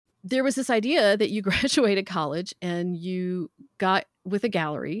there was this idea that you graduated college and you got with a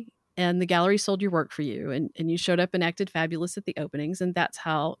gallery, and the gallery sold your work for you, and you showed up and acted fabulous at the openings, and that's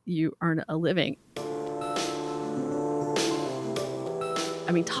how you earn a living.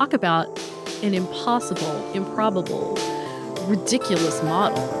 I mean, talk about an impossible, improbable, ridiculous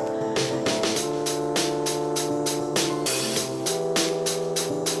model.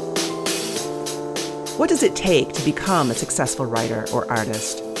 What does it take to become a successful writer or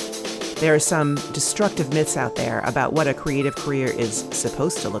artist? There are some destructive myths out there about what a creative career is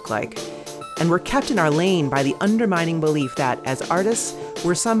supposed to look like. And we're kept in our lane by the undermining belief that, as artists,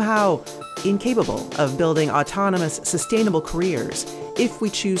 we're somehow incapable of building autonomous, sustainable careers if we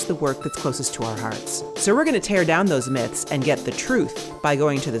choose the work that's closest to our hearts. So we're going to tear down those myths and get the truth by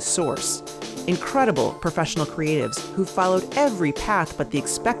going to the source. Incredible professional creatives who followed every path but the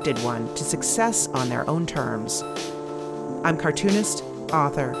expected one to success on their own terms. I'm cartoonist,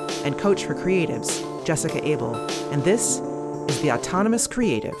 author, and coach for creatives, Jessica Abel, and this is The Autonomous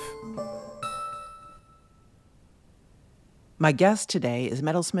Creative. My guest today is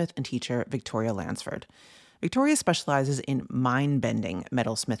metalsmith and teacher Victoria Lansford. Victoria specializes in mind-bending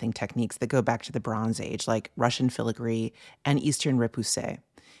metalsmithing techniques that go back to the Bronze Age, like Russian filigree and Eastern repoussé.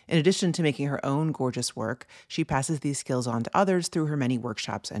 In addition to making her own gorgeous work, she passes these skills on to others through her many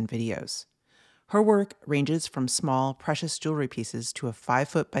workshops and videos. Her work ranges from small, precious jewelry pieces to a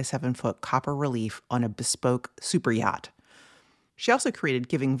 5-foot by 7-foot copper relief on a bespoke super yacht. She also created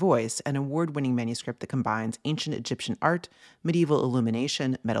Giving Voice, an award-winning manuscript that combines ancient Egyptian art, medieval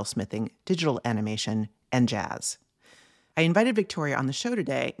illumination, metalsmithing, digital animation, and jazz. I invited Victoria on the show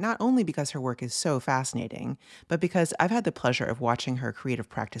today not only because her work is so fascinating, but because I've had the pleasure of watching her creative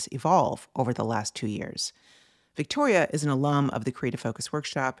practice evolve over the last 2 years. Victoria is an alum of the Creative Focus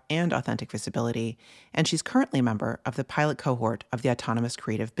Workshop and Authentic Visibility, and she's currently a member of the pilot cohort of the Autonomous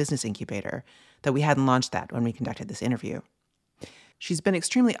Creative Business Incubator, though we hadn't launched that when we conducted this interview. She's been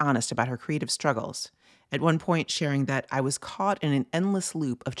extremely honest about her creative struggles, at one point sharing that I was caught in an endless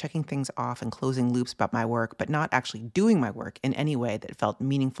loop of checking things off and closing loops about my work, but not actually doing my work in any way that felt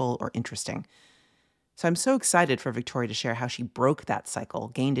meaningful or interesting. So I'm so excited for Victoria to share how she broke that cycle,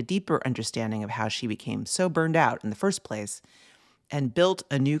 gained a deeper understanding of how she became so burned out in the first place, and built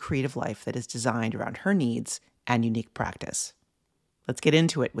a new creative life that is designed around her needs and unique practice. Let's get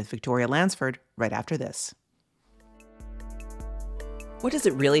into it with Victoria Lansford right after this. What does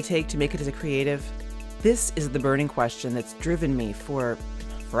it really take to make it as a creative? This is the burning question that's driven me for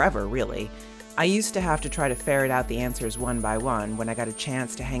forever, really. I used to have to try to ferret out the answers one by one when I got a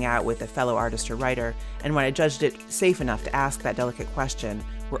chance to hang out with a fellow artist or writer, and when I judged it safe enough to ask that delicate question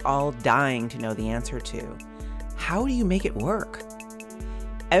we're all dying to know the answer to. How do you make it work?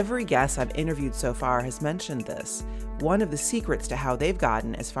 Every guest I've interviewed so far has mentioned this. One of the secrets to how they've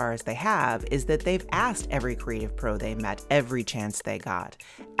gotten as far as they have is that they've asked every creative pro they met every chance they got.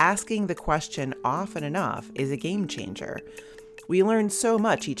 Asking the question often enough is a game changer. We learn so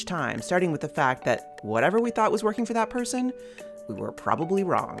much each time, starting with the fact that whatever we thought was working for that person, we were probably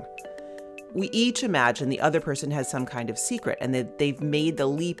wrong. We each imagine the other person has some kind of secret and that they've made the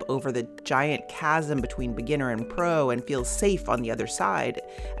leap over the giant chasm between beginner and pro and feels safe on the other side.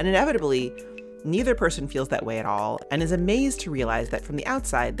 And inevitably, neither person feels that way at all and is amazed to realize that from the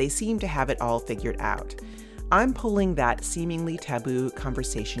outside, they seem to have it all figured out. I'm pulling that seemingly taboo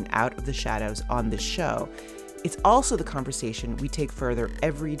conversation out of the shadows on this show. It's also the conversation we take further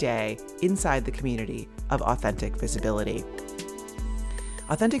every day inside the community of Authentic Visibility.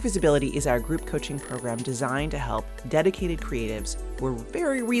 Authentic Visibility is our group coaching program designed to help dedicated creatives who are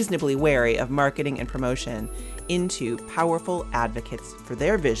very reasonably wary of marketing and promotion into powerful advocates for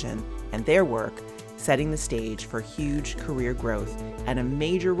their vision and their work, setting the stage for huge career growth and a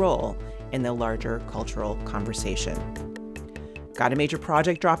major role in the larger cultural conversation. Got a major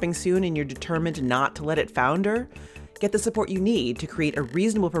project dropping soon and you're determined not to let it founder? Get the support you need to create a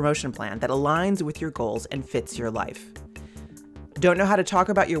reasonable promotion plan that aligns with your goals and fits your life. Don't know how to talk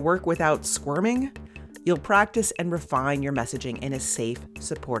about your work without squirming? You'll practice and refine your messaging in a safe,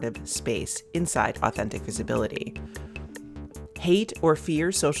 supportive space inside Authentic Visibility. Hate or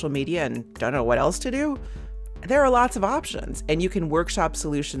fear social media and don't know what else to do? There are lots of options, and you can workshop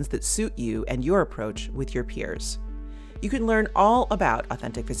solutions that suit you and your approach with your peers. You can learn all about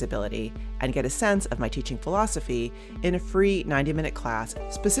Authentic Visibility and get a sense of my teaching philosophy in a free 90-minute class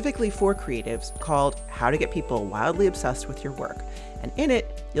specifically for creatives called How to Get People Wildly Obsessed with Your Work. And in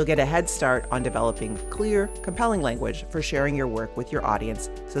it, you'll get a head start on developing clear, compelling language for sharing your work with your audience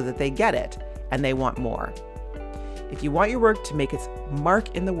so that they get it and they want more. If you want your work to make its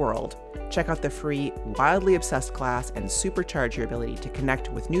mark in the world, check out the free Wildly Obsessed class and supercharge your ability to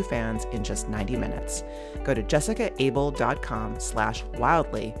connect with new fans in just 90 minutes. Go to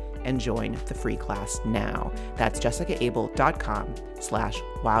jessicaable.com/wildly and join the free class now. That's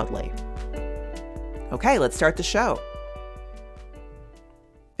jessicaable.com/wildly. Okay, let's start the show.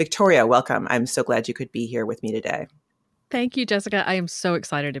 Victoria, welcome. I'm so glad you could be here with me today. Thank you, Jessica. I am so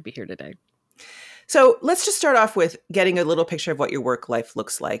excited to be here today. So let's just start off with getting a little picture of what your work life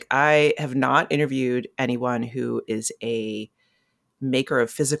looks like. I have not interviewed anyone who is a maker of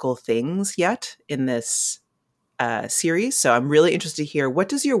physical things yet in this series. So I'm really interested to hear, what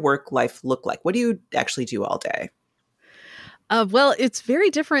does your work life look like? What do you actually do all day? Well, it's very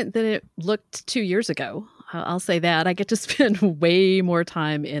different than it looked 2 years ago. I'll say that. I get to spend way more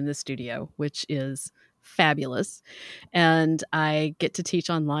time in the studio, which is fabulous. And I get to teach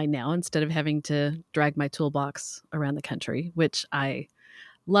online now instead of having to drag my toolbox around the country, which I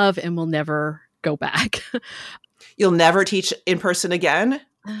love and will never go back. You'll never teach in person again?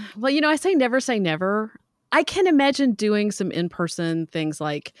 Well, I say never. I can imagine doing some in-person things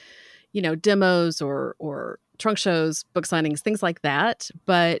like, demos or trunk shows, book signings, things like that.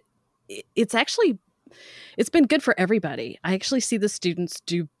 But it's been good for everybody. I actually see the students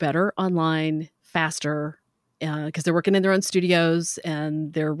do better online faster because they're working in their own studios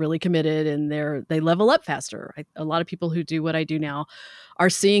and they're really committed and they level up faster. A lot of people who do what I do now are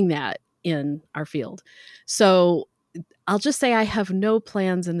seeing that in our field. So I'll just say I have no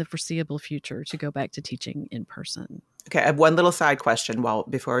plans in the foreseeable future to go back to teaching in person. Okay, I have one little side question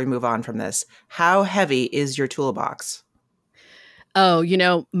before we move on from this. How heavy is your toolbox? Oh,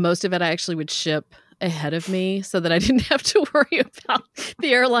 most of it I actually would ship ahead of me so that I didn't have to worry about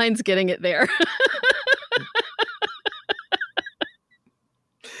the airlines getting it there.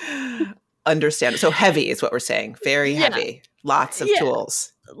 Understand. So heavy is what we're saying. Very heavy. Lots of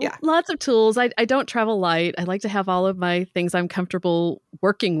tools. Yeah. Lots of tools. I don't travel light. I like to have all of my things I'm comfortable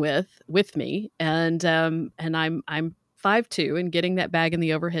working with me. And I'm 5'2", and getting that bag in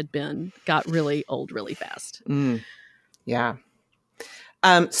the overhead bin got really old really fast. Yeah.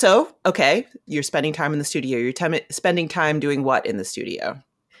 Okay, you're spending time in the studio. You're spending time doing what in the studio?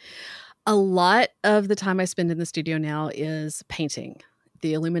 A lot of the time I spend in the studio now is painting.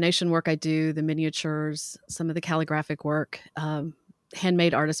 The illumination work I do, the miniatures, some of the calligraphic work,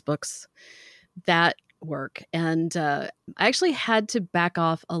 handmade artist books, that work. And I actually had to back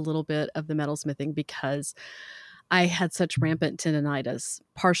off a little bit of the metalsmithing because I had such rampant tendonitis,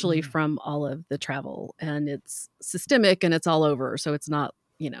 partially from all of the travel, and it's systemic and it's all over. So it's not,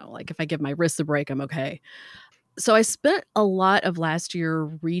 like if I give my wrists a break, I'm okay. So I spent a lot of last year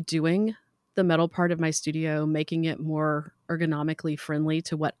redoing the metal part of my studio, making it more ergonomically friendly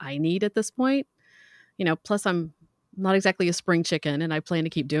to what I need at this point. Plus I'm not exactly a spring chicken and I plan to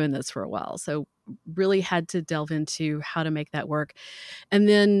keep doing this for a while. So really had to delve into how to make that work. And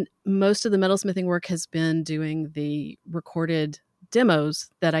then most of the metalsmithing work has been doing the recorded demos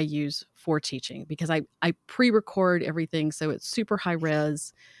that I use for teaching because I pre-record everything. So it's super high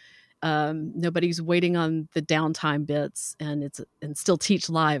res. Nobody's waiting on the downtime bits and still teach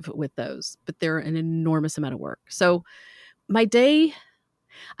live with those, but they're an enormous amount of work. So I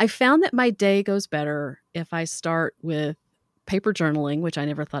found that my day goes better if I start with paper journaling, which I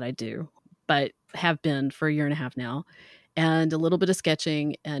never thought I'd do, but have been for a year and a half now, and a little bit of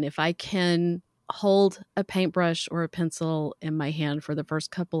sketching. And if I can hold a paintbrush or a pencil in my hand for the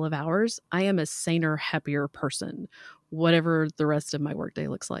first couple of hours, I am a saner, happier person, whatever the rest of my workday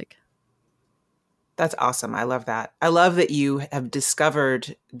looks like. That's awesome. I love that. I love that you have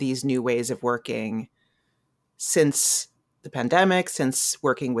discovered these new ways of working since the pandemic, since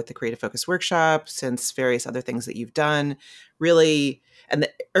working with the Creative Focus Workshop, since various other things that you've done. Really, and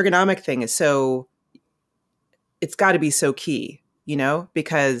the ergonomic thing is it's got to be so key,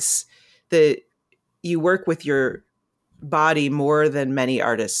 because you work with your body more than many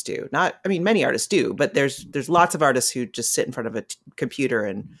artists do. Many artists do, but there's lots of artists who just sit in front of a computer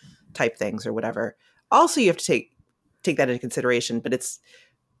and type things or whatever. Also, you have to take that into consideration, but it's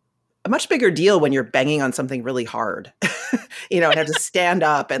a much bigger deal when you're banging on something really hard, and have to stand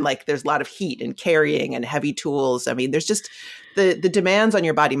up and there's a lot of heat and carrying and heavy tools. There's just the demands on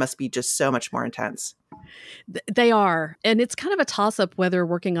your body must be just so much more intense. They are. And it's kind of a toss up whether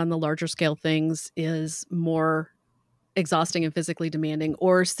working on the larger scale things is more exhausting and physically demanding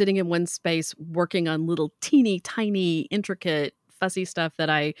or sitting in one space working on little teeny tiny intricate fussy stuff that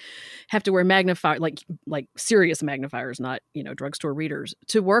I have to wear like serious magnifiers, not, drugstore readers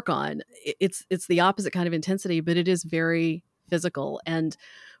to work on. It's the opposite kind of intensity, but it is very physical. And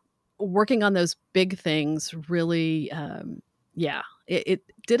working on those big things really, it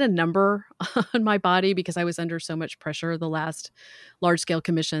did a number on my body because I was under so much pressure. The last large scale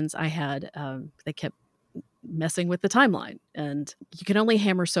commissions I had, they kept messing with the timeline, and you can only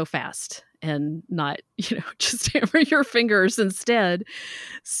hammer so fast and not, just hammer your fingers instead.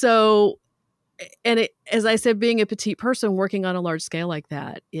 So, and as I said, being a petite person working on a large scale like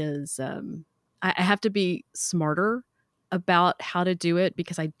that is, I have to be smarter about how to do it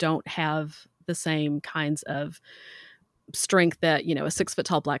because I don't have the same kinds of strength that, a 6 foot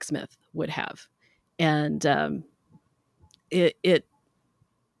tall blacksmith would have. And,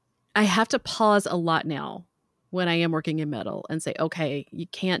 I have to pause a lot now when I am working in metal and say, okay, you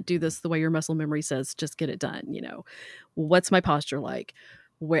can't do this the way your muscle memory says, just get it done. What's my posture like?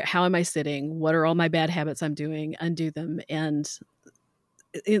 How am I sitting? What are all my bad habits I'm doing? Undo them. And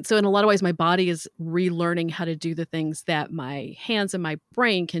so in a lot of ways, my body is relearning how to do the things that my hands and my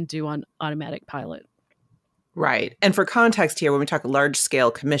brain can do on automatic pilot. Right. And for context here, when we talk large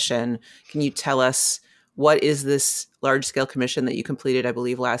scale commission, can you tell us what is this large scale commission that you completed, I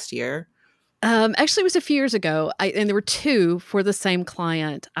believe, last year? Actually, it was a few years ago, and there were two for the same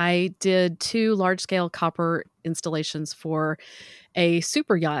client. I did 2 large-scale copper installations for a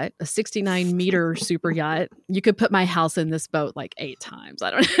super yacht, a 69-meter super yacht. You could put my house in this boat like 8 times. I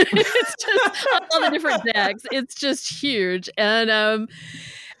don't know. It's just on all the different decks. It's just huge.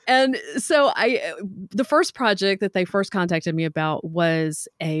 And so the first project that they first contacted me about was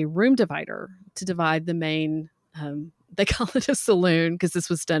a room divider to divide the main, they call it a saloon because this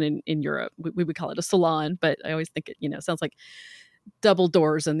was done in Europe. We would call it a salon, but I always think it, sounds like double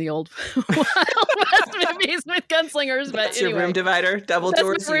doors in the old Wild West movies with gunslingers. But that's anyway, your room divider, double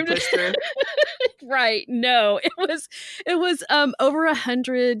doors you push through. Right. No, it was over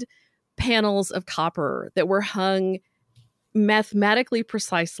 100 panels of copper that were hung mathematically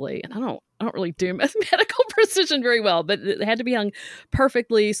precisely. And I don't really do mathematical precision very well, but it had to be hung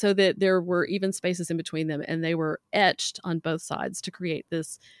perfectly so that there were even spaces in between them, and they were etched on both sides to create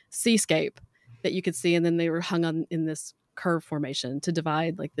this seascape that you could see. And then they were hung on in this curve formation to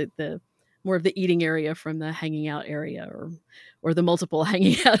divide like the more of the eating area from the hanging out area, or the multiple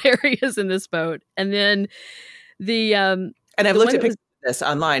hanging out areas in this boat. And then and I've looked at pictures of this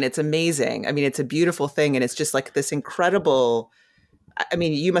online. It's amazing. I mean, it's a beautiful thing, and it's just like this incredible. I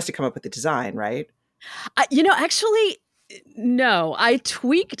mean, you must have come up with the design, right? Actually, no. I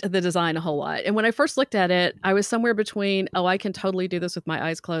tweaked the design a whole lot. And when I first looked at it, I was somewhere between, I can totally do this with my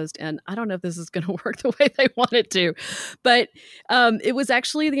eyes closed, and I don't know if this is going to work the way they want it to. But it was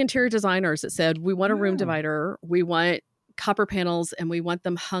actually the interior designers that said, we want a room divider, we want copper panels, and we want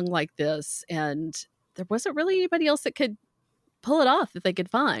them hung like this. And there wasn't really anybody else that could pull it off that they could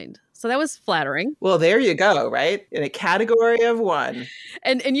find. So that was flattering. Well, there you go, right? In a category of one.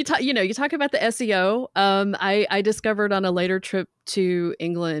 And you talk about the SEO. I discovered on a later trip to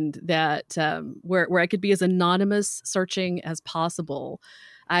England that where I could be as anonymous searching as possible.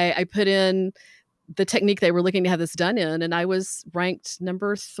 I put in the technique they were looking to have this done in, and I was ranked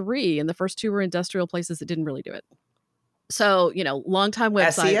number 3, and the first 2 were industrial places that didn't really do it. So, long time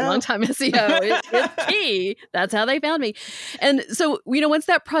website, SEO? long time SEO is key. That's how they found me. And so, once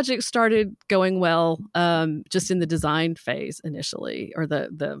that project started going well, just in the design phase initially, or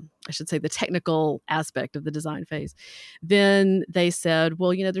I should say the technical aspect of the design phase, then they said,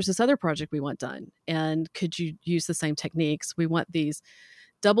 well, there's this other project we want done. And could you use the same techniques? We want these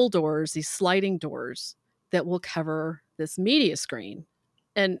double doors, these sliding doors that will cover this media screen.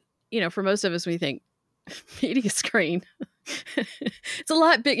 And, for most of us, we think, media screen. It's a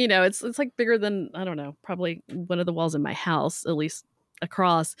lot big, it's like bigger than, I don't know, probably one of the walls in my house, at least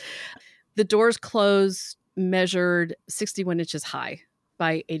across. The doors closed, measured 61 inches high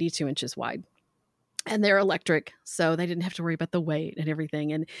by 82 inches wide. And they're electric, so they didn't have to worry about the weight and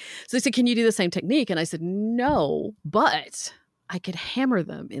everything. And so they said, can you do the same technique? And I said, no, but I could hammer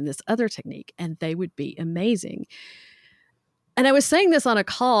them in this other technique and they would be amazing. And I was saying this on a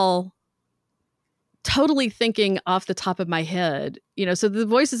call, totally thinking off the top of my head, so the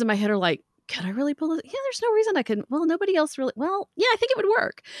voices in my head are like, could I really pull it? Yeah, there's no reason I couldn't. Well, nobody else really. Well, yeah, I think it would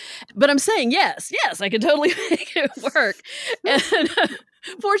work. But I'm saying, yes, I could totally make it work. And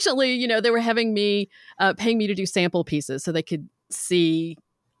fortunately, they were having me, paying me to do sample pieces so they could see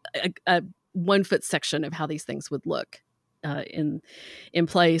a 1-foot section of how these things would look in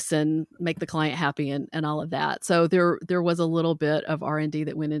place and make the client happy and all of that. So there was a little bit of R&D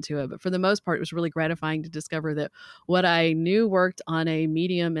that went into it, but for the most part, it was really gratifying to discover that what I knew worked on a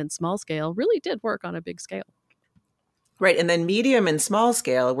medium and small scale really did work on a big scale. Right. And then medium and small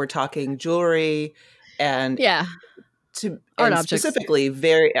scale, we're talking jewelry and Art and objects. specifically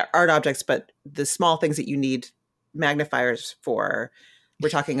very art objects, but the small things that you need magnifiers for. We're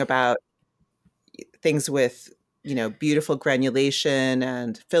talking about things with, beautiful granulation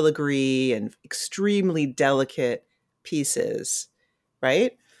and filigree and extremely delicate pieces,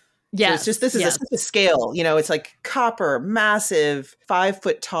 right? So it's just, Yes, this is yes. such a scale, it's like copper, massive, 5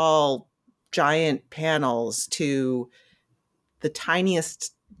 foot tall, giant panels to the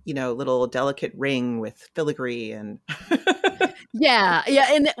tiniest, little delicate ring with filigree and Yeah, yeah,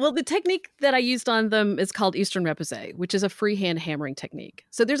 and well, the technique that I used on them is called Eastern repoussé, which is a freehand hammering technique.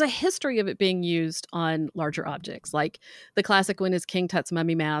 So there's a history of it being used on larger objects, like the classic one is King Tut's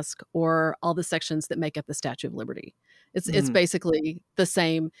mummy mask, or all the sections that make up the Statue of Liberty. It's Mm. basically the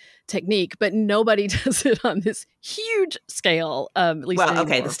same technique, but nobody does it on this huge scale, at least Well, okay, the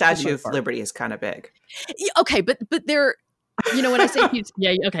anymore, for the Statue most of part. Liberty is kind of big. Yeah, okay, but they're, when I say huge,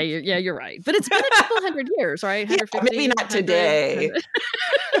 yeah, okay, yeah, you're right. But it's been a couple hundred years, right? Yeah, maybe 150, not today.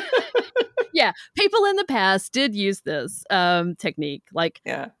 Yeah, people in the past did use this technique, like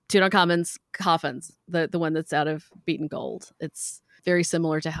Yeah. Tutankhamun's coffins, the one that's out of beaten gold. It's very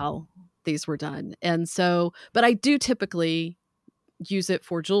similar to how these were done. And so, but I do typically use it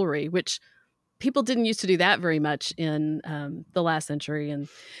for jewelry, which people didn't used to do that very much in the last century. And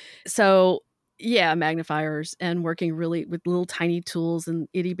so, yeah, magnifiers and working really with little tiny tools and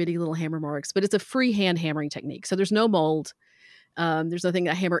itty bitty little hammer marks. But it's a freehand hammering technique. So there's no mold. There's nothing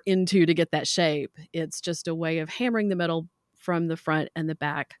to hammer into to get that shape. It's just a way of hammering the metal from the front and the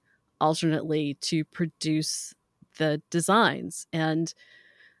back alternately to produce the designs. And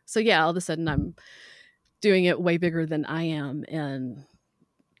so, yeah, all of a sudden I'm doing it way bigger than I am, and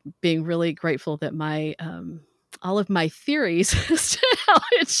being really grateful that my all of my theories as to how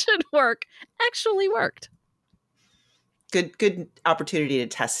it should work actually worked. Good opportunity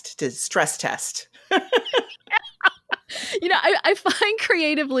to stress test. I find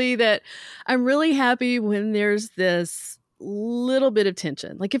creatively that I'm really happy when there's this little bit of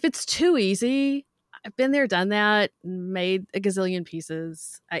tension. Like if it's too easy, I've been there, done that, made a gazillion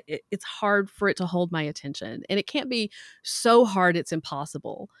pieces. It's hard for it to hold my attention. And it can't be so hard it's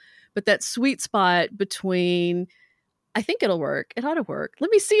impossible. But that sweet spot between, I think it'll work, it ought to work,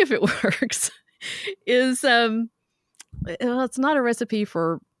 let me see if it works, is it's not a recipe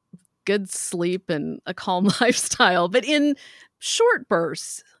for good sleep and a calm lifestyle, but in short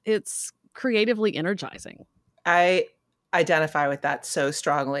bursts, it's creatively energizing. I identify with that so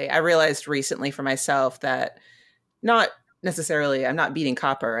strongly. I realized recently for myself that not necessarily, I'm not beating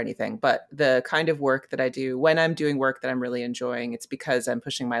copper or anything, but the kind of work that I do when I'm doing work that I'm really enjoying, it's because I'm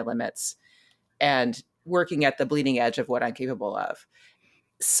pushing my limits and working at the bleeding edge of what I'm capable of.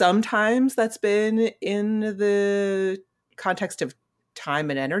 Sometimes that's been in the context of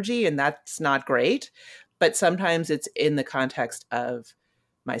time and energy, and that's not great. But sometimes it's in the context of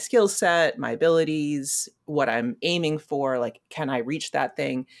my skill set, my abilities, what I'm aiming for. Like, can I reach that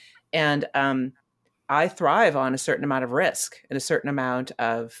thing? And I thrive on a certain amount of risk and a certain amount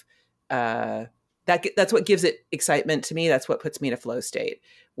of that's what gives it excitement to me. That's what puts me in a flow state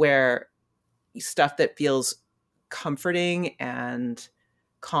where stuff that feels comforting and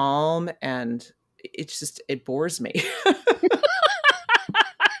calm, and it bores me.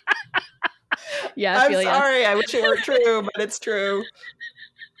 Yeah, I I'm feel sorry. I wish it were true, but it's true.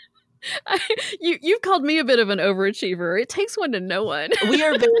 You've called me a bit of an overachiever. It takes one to know one. We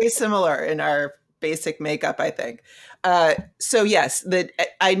are very similar in our basic makeup, I think. So yes,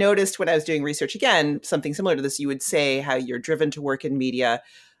 I noticed when I was doing research again, something similar to this. You would say how you're driven to work in media.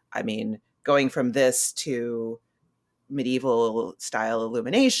 I mean, going from this to medieval style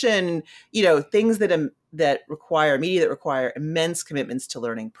illumination, things that require media, that require immense commitments to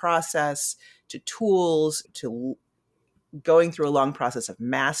learning process, to tools, to going through a long process of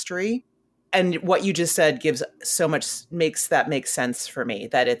mastery. And what you just said makes sense for me,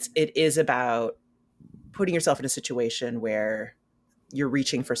 that it is about putting yourself in a situation where you're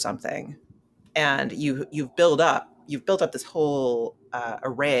reaching for something, and you've built up this whole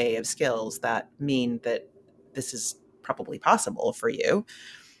array of skills that mean that this is probably possible for you,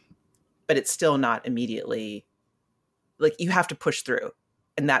 but it's still not immediately, like, you have to push through,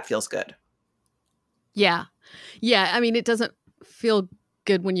 and that feels good. Yeah. I mean, it doesn't feel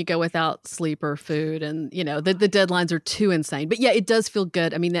good when you go without sleep or food, and the deadlines are too insane. But yeah, it does feel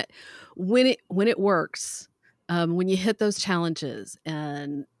good. I mean, that when it works, when you hit those challenges,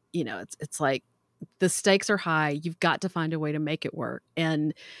 and it's like the stakes are high. You've got to find a way to make it work,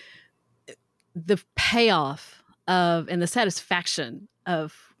 and the payoff and the satisfaction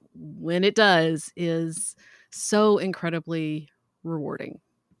of when it does is so incredibly rewarding.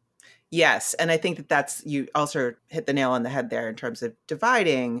 Yes. And I think that that's, you also hit the nail on the head there in terms of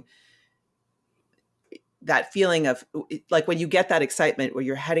dividing that feeling of like when you get that excitement where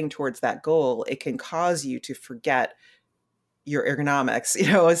you're heading towards that goal, it can cause you to forget your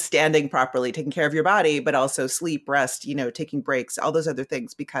ergonomics, standing properly, taking care of your body, but also sleep, rest, taking breaks, all those other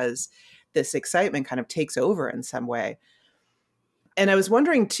things, because this excitement kind of takes over in some way. And I was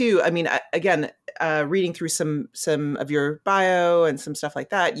wondering too, I mean, again, reading through some of your bio and some stuff like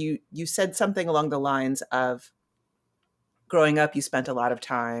that, you said something along the lines of growing up, you spent a lot of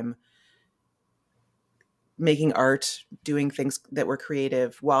time making art, doing things that were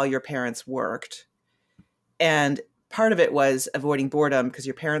creative while your parents worked. And part of it was avoiding boredom because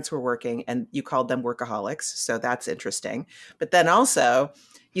your parents were working and you called them workaholics. So that's interesting. But then also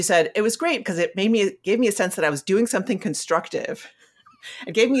you said it was great because it gave me a sense that I was doing something constructive.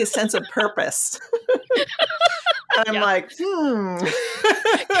 It gave me a sense of purpose. And I'm like,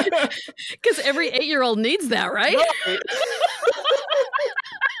 Because every 8-year-old needs that, right? Right.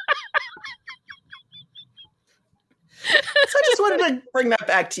 So I just wanted to bring that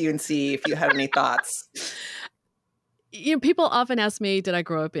back to you and see if you had any thoughts. People often ask me, did I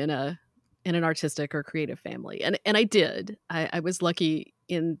grow up in an artistic or creative family? And I did. I was lucky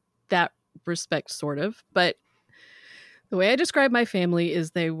in that respect, sort of. But the way I describe my family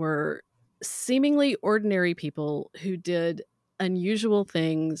is they were seemingly ordinary people who did unusual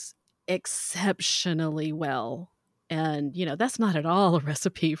things exceptionally well. And, that's not at all a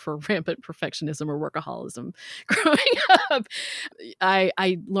recipe for rampant perfectionism or workaholism. Growing up,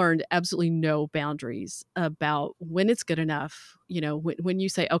 I learned absolutely no boundaries about when it's good enough. When you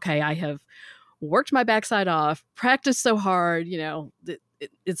say, okay, I have worked my backside off, practiced so hard,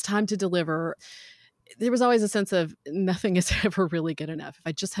 it's time to deliver. There was always a sense of nothing is ever really good enough. If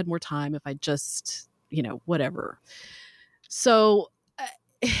I just had more time, if I just, whatever. So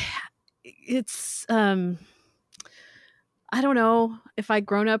it's, I don't know, if I'd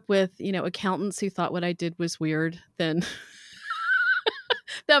grown up with, accountants who thought what I did was weird, then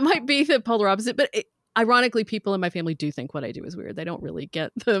that might be the polar opposite. But ironically, people in my family do think what I do is weird. They don't really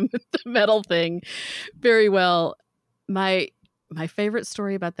get the metal thing very well. My favorite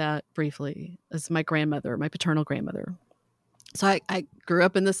story about that, briefly, is my grandmother, my paternal grandmother. So I grew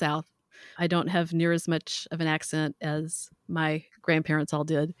up in the South. I don't have near as much of an accent as my grandparents all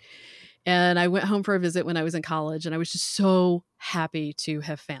did. And I went home for a visit when I was in college, and I was just so happy to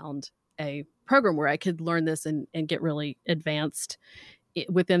have found a program where I could learn this and get really advanced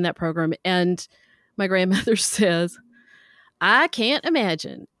within that program. And my grandmother says, I can't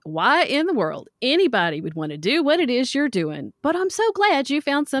imagine why in the world anybody would want to do what it is you're doing, but I'm so glad you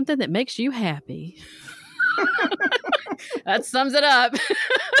found something that makes you happy. That sums it up.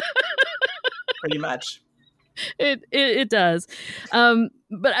 Pretty much. It does. But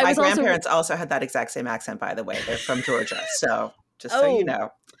my grandparents also had that exact same accent, by the way. They're from Georgia. So just so you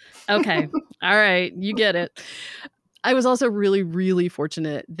know. Okay. All right. You get it. I was also really, really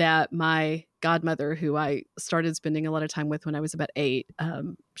fortunate that my godmother, who I started spending a lot of time with when I was about 8,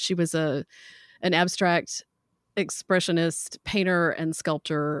 she was an abstract expressionist painter and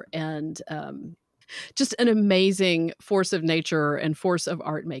sculptor, and just an amazing force of nature and force of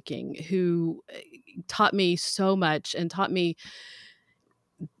art making, who taught me so much and taught me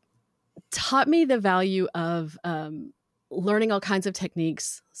the value of learning all kinds of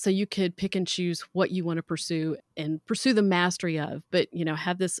techniques so you could pick and choose what you want to pursue and pursue the mastery of, but,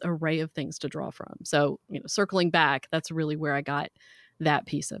 have this array of things to draw from. So, circling back, that's really where I got that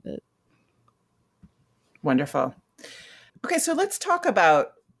piece of it. Wonderful. Okay, so let's talk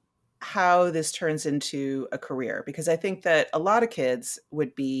about how this turns into a career, because I think that a lot of kids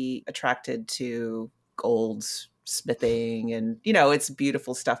would be attracted to goldsmithing and, it's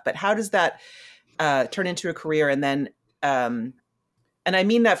beautiful stuff. But how does that turn into a career? And then, and I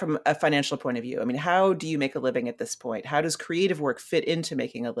mean that from a financial point of view. I mean, how do you make a living at this point? How does creative work fit into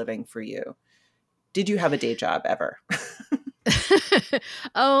making a living for you? Did you have a day job ever?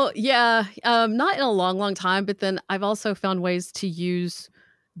 Oh, yeah. Not in a long, long time, but then I've also found ways to use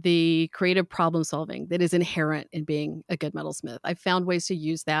the creative problem solving that is inherent in being a good metalsmith. I've found ways to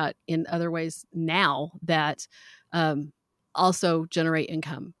use that in other ways now that also generate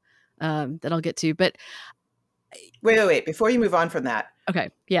income that I'll get to. But wait. Before you move on from that. Okay.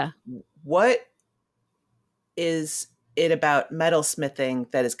 Yeah. What is it about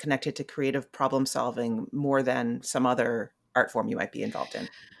metalsmithing that is connected to creative problem solving more than some other art form you might be involved in?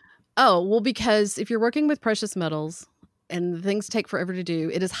 Oh, well, because if you're working with precious metals and things take forever to do,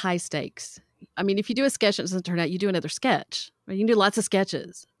 it is high stakes. I mean, if you do a sketch and it doesn't turn out, you do another sketch. Right? You can do lots of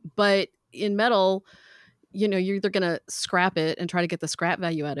sketches. But in metal, you're either going to scrap it and try to get the scrap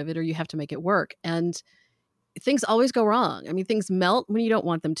value out of it, or you have to make it work. And things always go wrong. I mean, things melt when you don't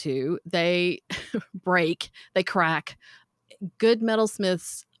want them to. They break, they crack. Good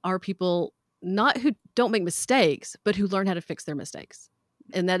metalsmiths are people not who don't make mistakes, but who learn how to fix their mistakes.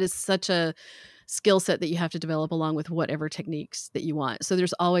 And that is such a skill set that you have to develop along with whatever techniques that you want. So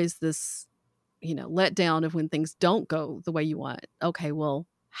there's always this, letdown of when things don't go the way you want. Okay, well,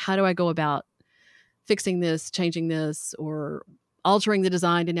 how do I go about fixing this, changing this, or altering the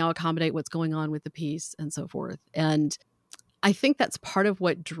design to now accommodate what's going on with the piece and so forth? And I think that's part of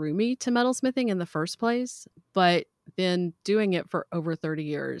what drew me to metalsmithing in the first place. But then doing it for over 30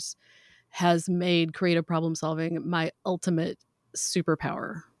 years has made creative problem solving my ultimate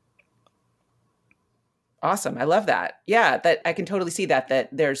superpower. Awesome. I love that. Yeah, that I can totally see that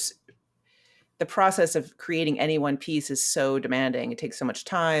there's the process of creating any one piece is so demanding. It takes so much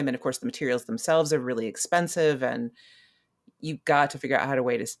time. And of course, the materials themselves are really expensive. And you've got to figure out a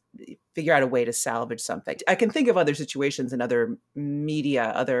way to salvage something. I can think of other situations in other media,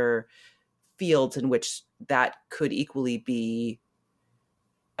 other fields in which that could equally be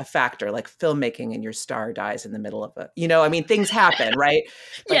a factor, like filmmaking and your star dies in the middle of it. Things happen, right?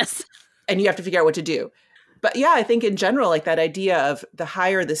 Yes. And you have to figure out what to do. But yeah, I think in general, like that idea of the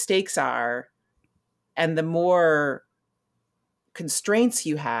higher the stakes are and the more constraints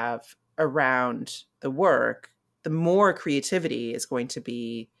you have around the work, the more creativity is going to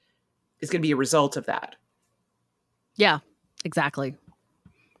be a result of that. Yeah, exactly.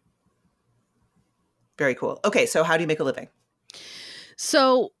 Very cool. Okay, so how do you make a living?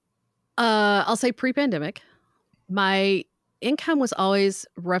 So I'll say pre-pandemic, my income was always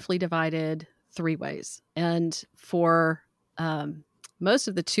roughly divided 3 ways. And for most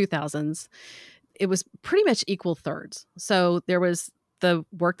of the 2000s, it was pretty much equal thirds. So there was the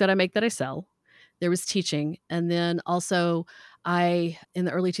work that I make that I sell. There was teaching. And then also I, in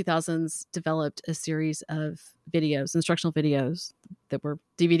the early 2000s, developed a series of videos, instructional videos that were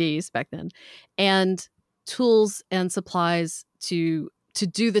DVDs back then, and tools and supplies to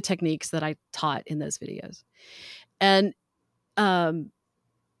do the techniques that I taught in those videos. And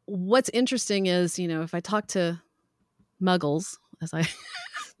what's interesting is, if I talk to muggles, as I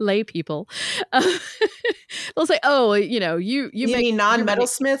lay people, they'll say, "Oh, you mean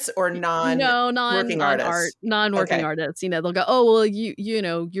non-metalsmiths or non-working artists? Non-working artists. They'll go, "Oh, well,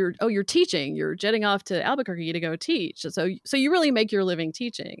 you're teaching. You're jetting off to Albuquerque to go teach. So you really make your living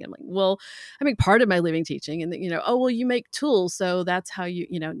teaching." I'm like, "Well, I make part of my living teaching." And "Oh, well, you make tools, so that's how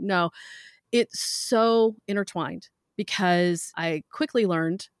no." It's so intertwined, because I quickly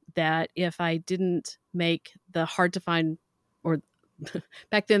learned that if I didn't make the hard to find, or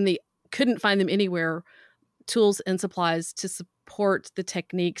back then they couldn't find them anywhere, tools and supplies to support the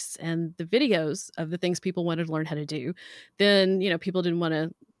techniques and the videos of the things people wanted to learn how to do, then people didn't want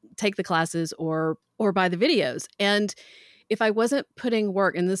to take the classes or buy the videos. And if I wasn't putting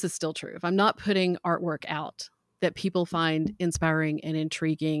work, and this is still true, if I'm not putting artwork out that people find inspiring and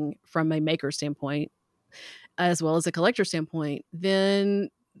intriguing from a maker standpoint, as well as a collector standpoint, then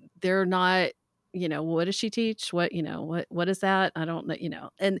they're not, what does she teach? What is that? I don't know,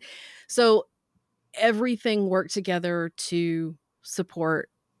 And so everything worked together to support,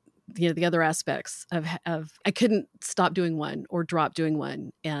 the other aspects of I couldn't stop doing one or drop doing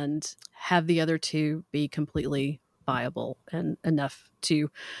one and have the other two be completely viable and enough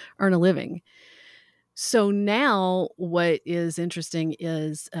to earn a living. So now what is interesting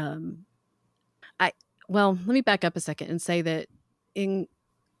is, let me back up a second and say that in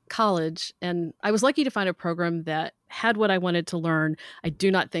college, and I was lucky to find a program that had what I wanted to learn. I do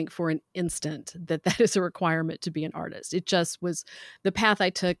not think for an instant that is a requirement to be an artist. It just was the path I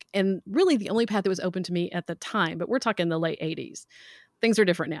took, and really the only path that was open to me at the time. But we're talking the late 80s. Things are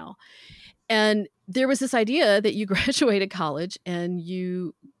different now. And there was this idea that you graduated college and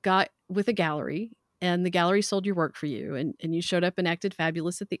you got with a gallery, and the gallery sold your work for you, and you showed up and acted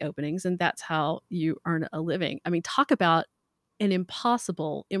fabulous at the openings, and that's how you earn a living. I mean, talk about an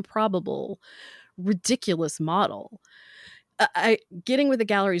impossible, improbable, ridiculous model. Getting with the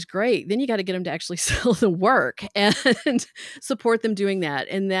gallery is great. Then you got to get them to actually sell the work and support them doing that.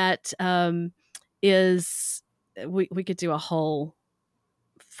 And that is, we could do a whole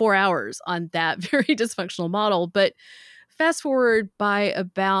 4 hours on that very dysfunctional model. But fast forward by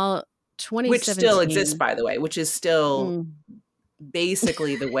about 2017. Which still exists, by the way, which is still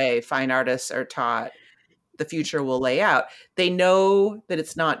basically the way fine artists are taught the future will lay out. They know that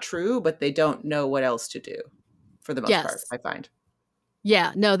it's not true, but they don't know what else to do for the most part, I find.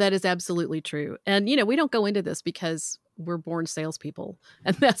 Yeah, no, that is absolutely true. And, we don't go into this because we're born salespeople,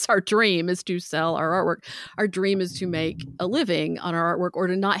 and that's our dream, is to sell our artwork. Our dream is to make a living on our artwork, or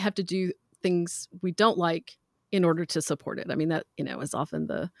to not have to do things we don't like in order to support it. I mean, that, is often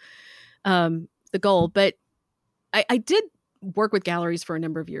the goal. But I did work with galleries for a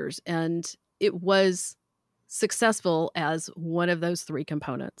number of years, and it was successful as one of those three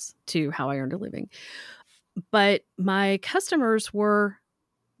components to how I earned a living. But my customers were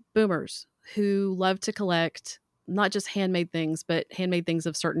boomers who loved to collect not just handmade things, but handmade things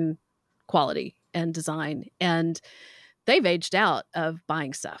of certain quality and design. And they've aged out of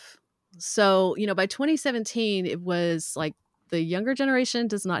buying stuff. So, by 2017, it was like the younger generation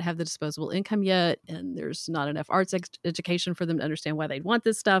does not have the disposable income yet, and there's not enough arts education for them to understand why they'd want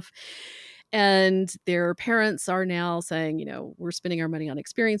this stuff. And their parents are now saying, we're spending our money on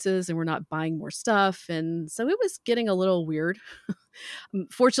experiences and we're not buying more stuff. And so it was getting a little weird.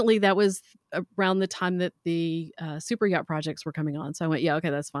 Fortunately, that was around the time that the super yacht projects were coming on. So I went, yeah, okay,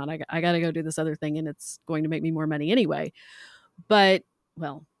 that's fine. I got to go do this other thing, and it's going to make me more money anyway. But,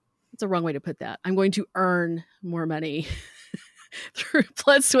 well, it's a wrong way to put that. I'm going to earn more money through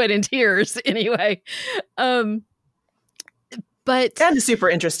blood, sweat, and tears anyway. But and a super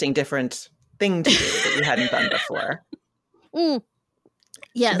interesting, different thing to do that you hadn't done before.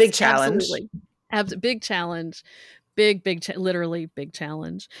 Yes, big challenge. Absolutely. Big challenge. Literally big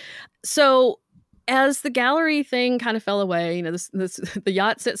challenge. So as the gallery thing kind of fell away, the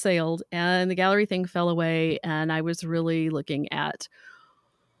yacht set sailed and the gallery thing fell away, and I was really looking at,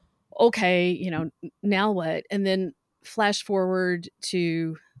 okay, now what? And then flash forward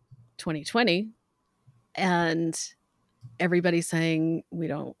to 2020, and everybody's saying, we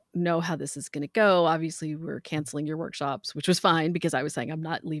don't know how this is going to go. Obviously, we're canceling your workshops, which was fine because I was saying I'm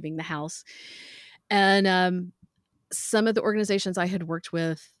not leaving the house. And some of the organizations I had worked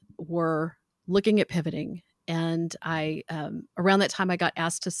with were looking at pivoting. And I, around that time, I got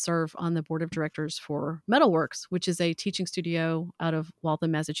asked to serve on the board of directors for Metalworks, which is a teaching studio out of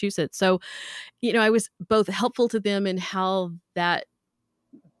Waltham, Massachusetts. So, I was both helpful to them in how that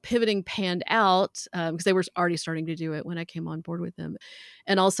pivoting panned out, because they were already starting to do it when I came on board with them.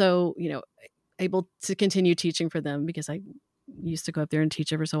 And also, able to continue teaching for them because I used to go up there and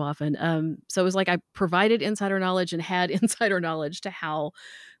teach ever so often. So it was like I provided insider knowledge and had insider knowledge to how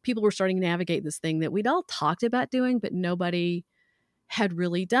people were starting to navigate this thing that we'd all talked about doing, but nobody had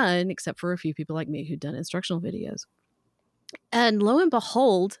really done, except for a few people like me who'd done instructional videos. And lo and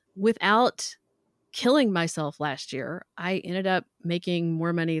behold, without killing myself last year, I ended up making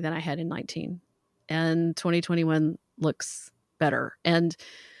more money than I had in 19. And 2021 looks better. And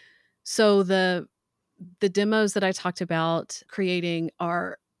so the demos that I talked about creating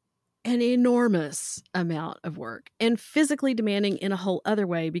are an enormous amount of work and physically demanding in a whole other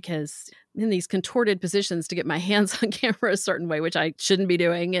way, because in these contorted positions to get my hands on camera a certain way, which I shouldn't be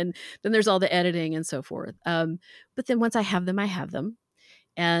doing. And then there's all the editing and so forth. But then once I have them, I have them.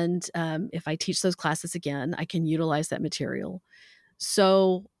 And if I teach those classes again, I can utilize that material.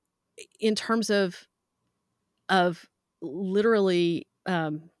 So in terms of literally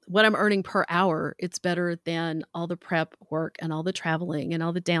what I'm earning per hour, it's better than all the prep work and all the traveling and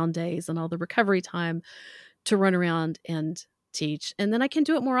all the down days and all the recovery time to run around and teach. And then I can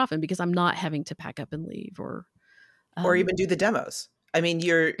do it more often because I'm not having to pack up and leave or even do the demos. I mean,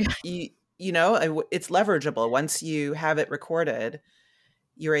 it's leverageable. Once you have it recorded,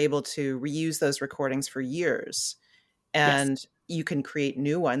 you're able to reuse those recordings for years, and yes, you can create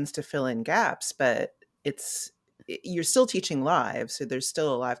new ones to fill in gaps, but you're still teaching live. So there's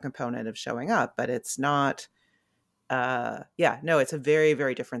still a live component of showing up, but it's not, it's a very,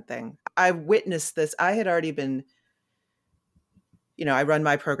 very different thing. I witnessed this. I had already been, I run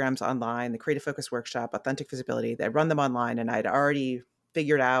my programs online, the Creative Focus Workshop, Authentic Visibility. I run them online, and I'd already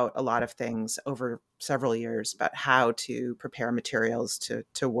figured out a lot of things over several years about how to prepare materials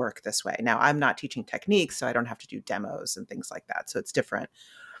to work this way. Now, I'm not teaching techniques, so I don't have to do demos and things like that. So it's different.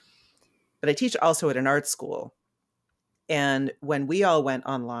 But I teach also at an art school. And when we all went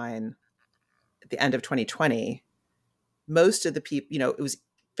online at the end of 2020, most of the people, it was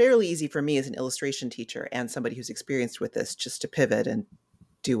fairly easy for me as an illustration teacher and somebody who's experienced with this just to pivot and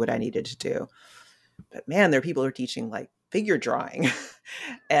do what I needed to do. But man, there are people who are teaching like figure drawing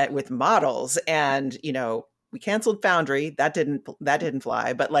with models, and we canceled Foundry. That didn't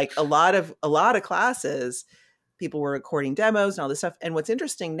fly. But like a lot of classes, people were recording demos and all this stuff. And what's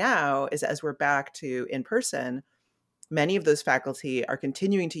interesting now is, as we're back to in person, many of those faculty are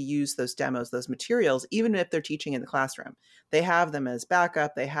continuing to use those demos, those materials, even if they're teaching in the classroom. They have them as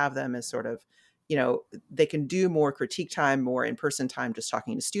backup. They have them as sort of, they can do more critique time, more in-person time, just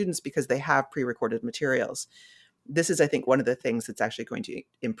talking to students because they have pre-recorded materials. This is, I think, one of the things that's actually going to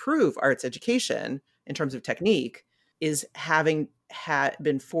improve arts education in terms of technique, is having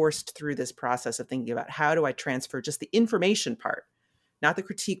been forced through this process of thinking about how do I transfer just the information part, not the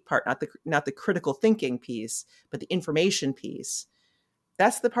critique part, not the critical thinking piece, but the information piece.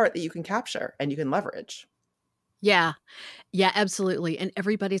 That's the part that you can capture and you can leverage. Yeah. Yeah, absolutely. And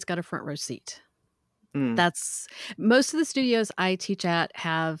everybody's got a front row seat. That's most of the studios I teach at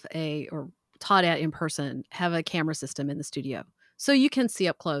or taught at in person have a camera system in the studio. So you can see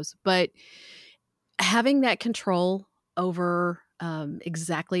up close, but having that control over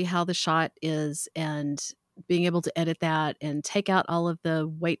exactly how the shot is and being able to edit that and take out all of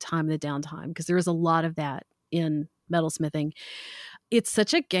the wait time, the downtime, because there is a lot of that in metalsmithing. It's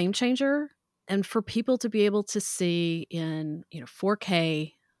such a game changer. And for people to be able to see in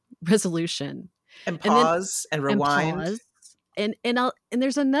 4K resolution And and then pause and rewind. pause. And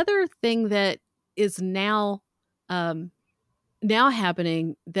there's another thing that is now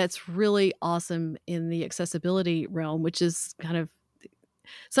happening that's really awesome in the accessibility realm, which is kind of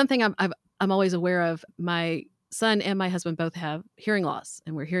something I'm always aware of. My son and my husband both have hearing loss,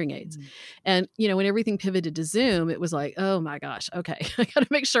 and we're hearing aids. And when everything pivoted to Zoom, it was like, oh my gosh, okay, I got to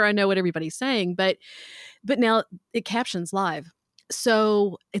make sure I know what everybody's saying. But now it captions live.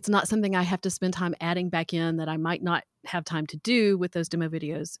 So it's not something I have to spend time adding back in that I might not have time to do with those demo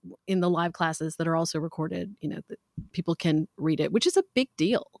videos in the live classes that are also recorded, that people can read it, which is a big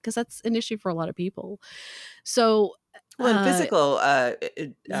deal because that's an issue for a lot of people. So, and physical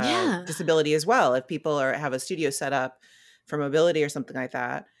yeah. disability as well. If people have a studio set up for mobility or something like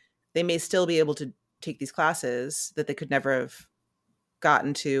that, they may still be able to take these classes that they could never have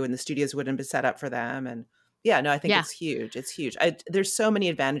gotten to, and the studios wouldn't have been set up for them. And I think it's huge. It's huge. There's so many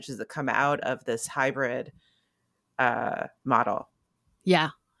advantages that come out of this hybrid model. Yeah,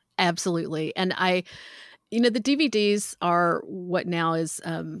 absolutely. And the DVDs are what now is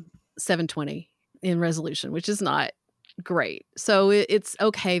 720 in resolution, which is not great. So it's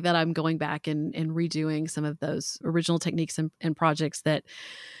okay that I'm going back and redoing some of those original techniques and projects that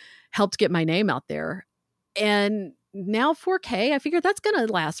helped get my name out there. And now 4K, I figured that's going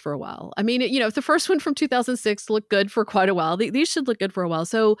to last for a while. I mean, if the first one from 2006 looked good for quite a while, these should look good for a while.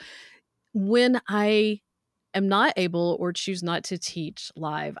 So when I am not able or choose not to teach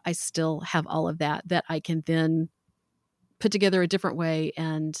live, I still have all of that I can then put together a different way,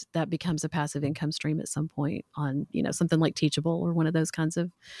 and that becomes a passive income stream at some point on, something like Teachable or one of those kinds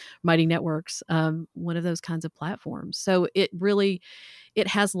of Mighty Networks, one of those kinds of platforms. So it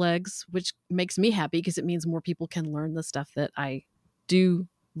has legs, which makes me happy because it means more people can learn the stuff that I do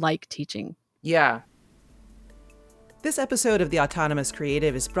like teaching. Yeah. This episode of The Autonomous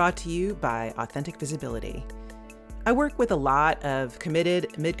Creative is brought to you by Authentic Visibility. I work with a lot of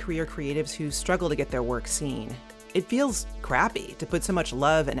committed mid-career creatives who struggle to get their work seen. It feels crappy to put so much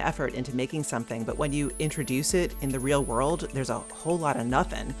love and effort into making something, but when you introduce it in the real world, there's a whole lot of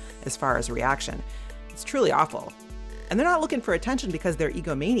nothing as far as reaction. It's truly awful. And they're not looking for attention because they're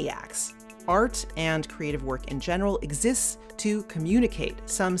egomaniacs. Art and creative work in general exists to communicate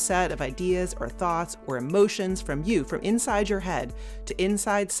some set of ideas or thoughts or emotions from you, from inside your head to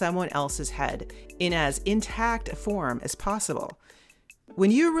inside someone else's head, in as intact a form as possible. When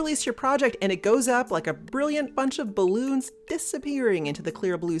you release your project and it goes up like a brilliant bunch of balloons disappearing into the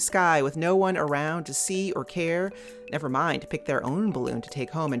clear blue sky with no one around to see or care, never mind to pick their own balloon to take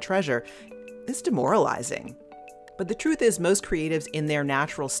home and treasure, it's demoralizing. But the truth is, most creatives in their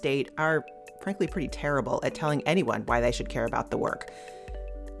natural state are, frankly, pretty terrible at telling anyone why they should care about the work.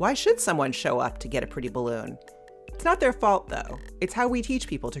 Why should someone show up to get a pretty balloon? It's not their fault, though. It's how we teach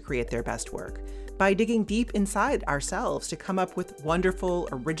people to create their best work, by digging deep inside ourselves to come up with wonderful,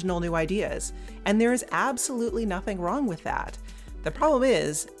 original new ideas. And there is absolutely nothing wrong with that. The problem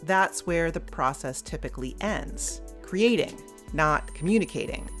is, that's where the process typically ends. Creating, not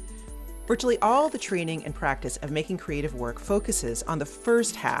communicating. Virtually all the training and practice of making creative work focuses on the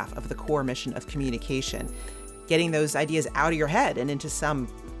first half of the core mission of communication, getting those ideas out of your head and into some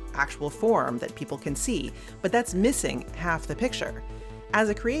actual form that people can see. But that's missing half the picture. As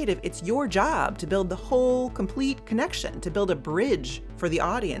a creative, it's your job to build the whole complete connection, to build a bridge for the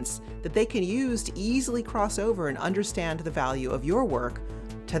audience that they can use to easily cross over and understand the value of your work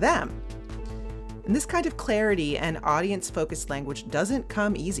to them. And this kind of clarity and audience-focused language doesn't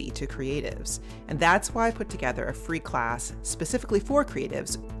come easy to creatives. And that's why I put together a free class specifically for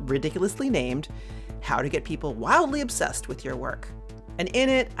creatives, ridiculously named, How to Get People Wildly Obsessed with Your Work. And in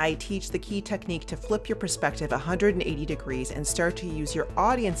it, I teach the key technique to flip your perspective 180 degrees and start to use your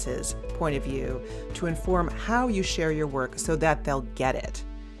audience's point of view to inform how you share your work so that they'll get it.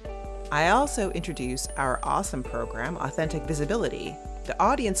 I also introduce our awesome program, Authentic Visibility, the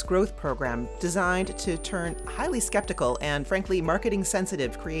audience growth program designed to turn highly skeptical and, frankly, marketing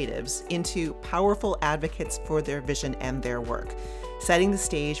sensitive creatives into powerful advocates for their vision and their work, setting the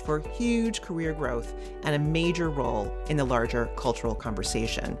stage for huge career growth and a major role in the larger cultural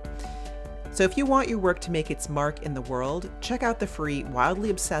conversation. So if you want your work to make its mark in the world, check out the free Wildly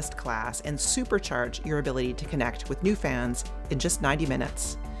Obsessed class and supercharge your ability to connect with new fans in just 90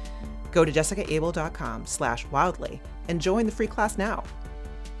 minutes. Go to jessicaabel.com/wildly and join the free class now.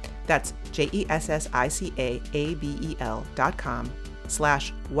 That's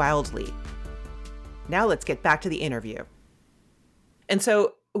jessicaabel.com/wildly. Now let's get back to the interview. And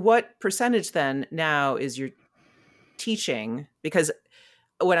so what percentage then now is your teaching? Because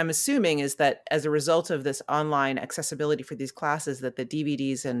what I'm assuming is that as a result of this online accessibility for these classes, that the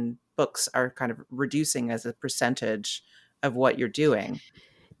DVDs and books are kind of reducing as a percentage of what you're doing.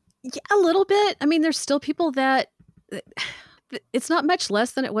 Yeah, a little bit. I mean, there's still people that it's not much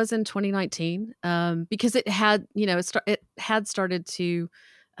less than it was in 2019, because it had, it had started to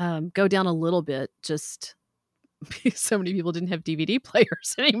go down a little bit, just because so many people didn't have DVD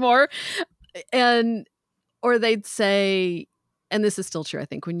players anymore, or they'd say, and this is still true, I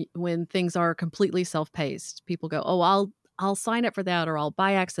think, when things are completely self-paced, people go, "Oh, I'll sign up for that, or I'll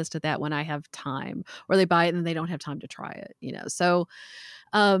buy access to that when I have time," or they buy it and they don't have time to try it, So,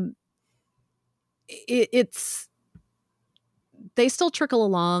 it's they still trickle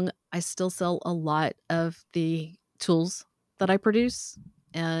along. I still sell a lot of the tools that I produce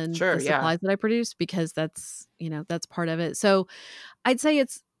and Sure, the supplies that I produce, because that's part of it. So I'd say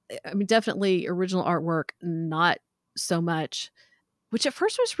definitely original artwork, not so much, which at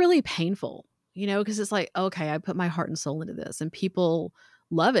first was really painful, because it's like, okay, I put my heart and soul into this and people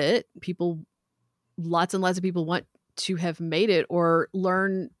love it. Lots and lots of people want to have made it or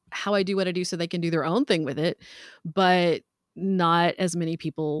learn how I do what I do so they can do their own thing with it. But not as many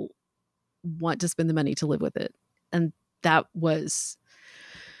people want to spend the money to live with it. And that was,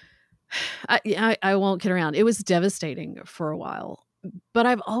 I won't kid around. It was devastating for a while, but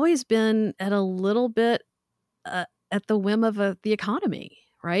I've always been at a little bit at the whim of the economy,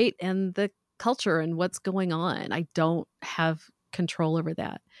 right? And the culture and what's going on. I don't have control over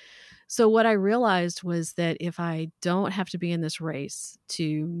that. So what I realized was that if I don't have to be in this race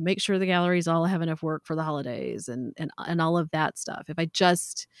to make sure the galleries all have enough work for the holidays and all of that stuff, if I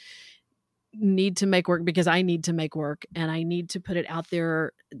just need to make work because I need to make work and I need to put it out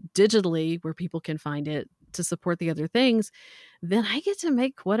there digitally where people can find it to support the other things, then I get to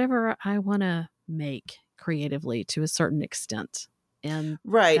make whatever I want to make creatively to a certain extent. And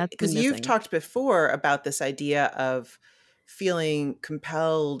right, that's because been you've missing. talked before about this idea of feeling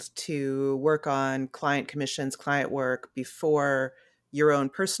compelled to work on client commissions, client work before your own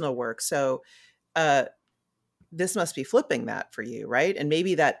personal work. So this must be flipping that for you, right? And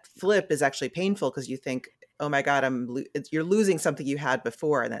maybe that flip is actually painful because you think, oh my God, you're losing something you had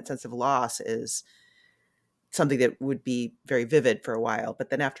before. And that sense of loss is something that would be very vivid for a while. But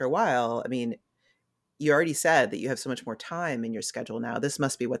then after a while, I mean, you already said that you have so much more time in your schedule now. This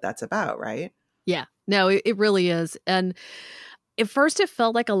must be what that's about, right? Yeah, no, it really is. And at first it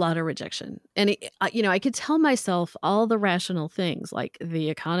felt like a lot of rejection. And I could tell myself all the rational things like the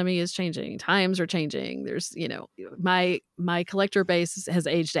economy is changing, times are changing. There's, my collector base has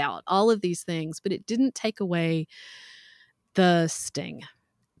aged out, all of these things, but it didn't take away the sting.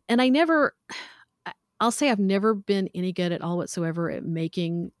 And I'll say I've never been any good at all whatsoever at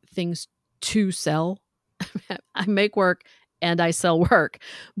making things to sell. I make work and I sell work,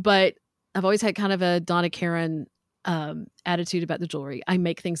 but I've always had kind of a Donna Karan attitude about the jewelry. I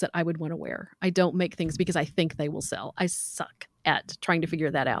make things that I would want to wear. I don't make things because I think they will sell. I suck at trying to figure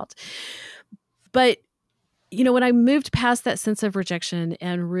that out. But, when I moved past that sense of rejection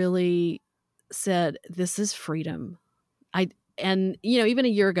and really said, this is freedom. Even a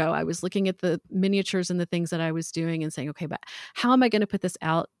year ago, I was looking at the miniatures and the things that I was doing and saying, okay, but how am I going to put this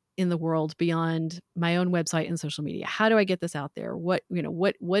out in the world beyond my own website and social media? How do I get this out there? What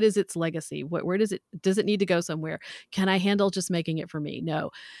is its legacy? Where does it need to go somewhere? Can I handle just making it for me?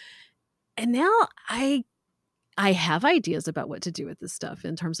 No. And now I have ideas about what to do with this stuff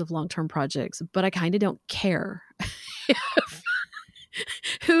in terms of long-term projects, but I kind of don't care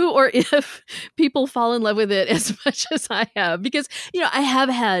who or if people fall in love with it as much as I have, because, I have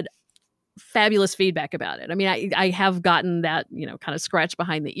had fabulous feedback about it. I mean, I have gotten that, kind of scratch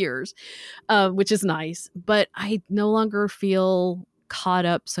behind the ears, which is nice, but I no longer feel caught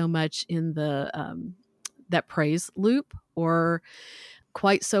up so much in the, that praise loop, or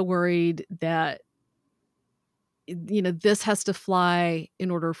quite so worried that this has to fly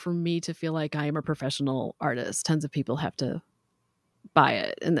in order for me to feel like I am a professional artist. Tons of people have to buy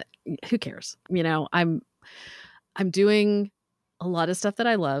it, and who cares? I'm doing a lot of stuff that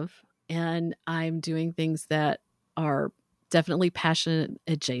I love, and I'm doing things that are definitely passion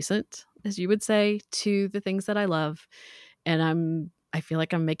adjacent, as you would say, to the things that I love. And I feel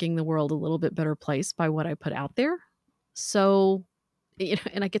like I'm making the world a little bit better place by what I put out there. So,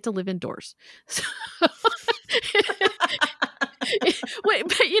 and I get to live indoors. So Wait,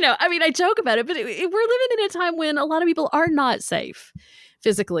 but I joke about it, but we're living in a time when a lot of people are not safe,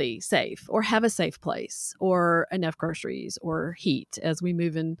 physically safe, or have a safe place, or enough groceries, or heat as we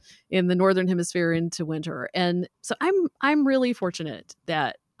move in the northern hemisphere into winter. And so I'm really fortunate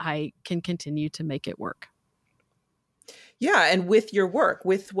that I can continue to make it work. Yeah, and with your work,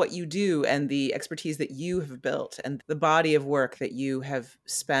 with what you do and the expertise that you have built and the body of work that you have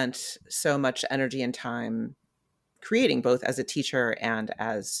spent so much energy and time creating, both as a teacher and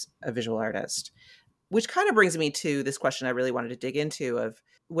as a visual artist. Which kind of brings me to this question I really wanted to dig into, of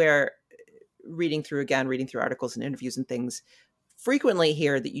where reading through articles and interviews and things, frequently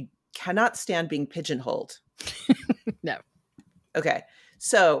hear that you cannot stand being pigeonholed. No. Okay.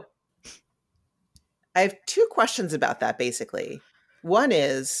 So I have two questions about that, basically. One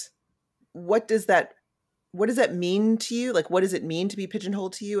is, what does that mean to you? Like, what does it mean to be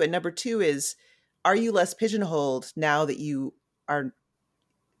pigeonholed to you? And number two is, are you less pigeonholed now that you are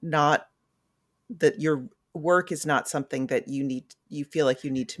not, that your work is not something that you feel like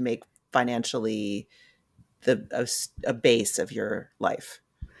you need to make financially a base of your life?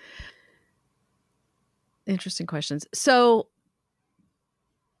 Interesting questions. So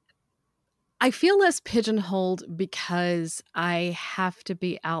I feel less pigeonholed because I have to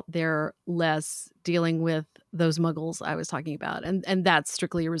be out there less dealing with those muggles I was talking about. And that's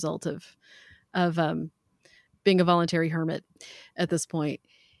strictly a result of being a voluntary hermit at this point.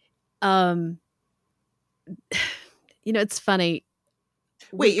 It's funny.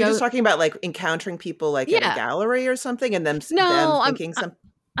 Wait, you're just talking about like encountering people like at a gallery or something, and them thinking something?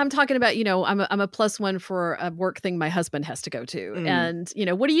 I'm talking about, I'm a +1 for a work thing my husband has to go to. And,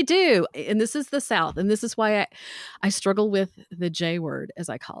 what do you do? And this is the South. And this is why I struggle with the J word, as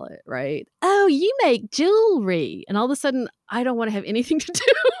I call it, right? Oh, you make jewelry. And all of a sudden, I don't want to have anything to do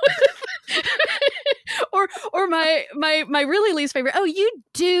with or my really least favorite. Oh, you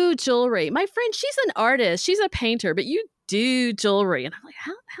do jewelry. My friend, she's an artist. She's a painter, but you do jewelry. And I'm like,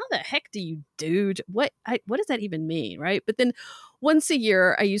 how the heck do you do? What does that even mean? Right. But then once a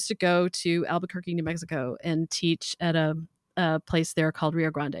year, I used to go to Albuquerque, New Mexico, and teach at a place there called Rio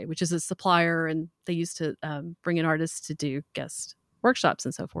Grande, which is a supplier. And they used to bring in artists to do guest workshops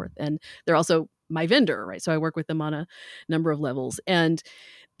and so forth. And they're also my vendor, right? So I work with them on a number of levels. And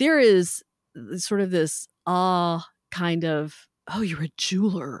there is sort of this kind of, oh, you're a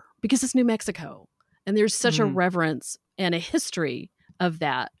jeweler, because it's New Mexico. And there's such a reverence and a history of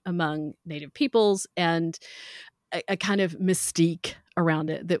that among Native peoples, and a kind of mystique around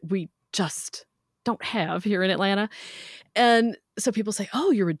it that we just don't have here in Atlanta. And so people say,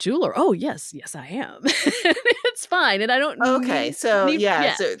 oh, you're a jeweler. Oh, yes, I am. It's fine. And I don't Okay. So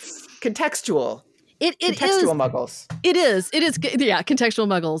it's contextual. Contextual muggles. It is. Yeah. Contextual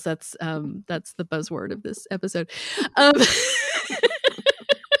muggles. That's the buzzword of this episode.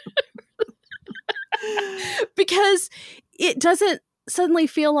 Because it doesn't suddenly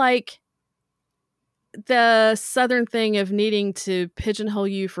feel like the Southern thing of needing to pigeonhole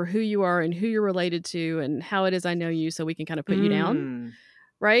you for who you are and who you're related to and how it is I know you, so we can kind of put you down.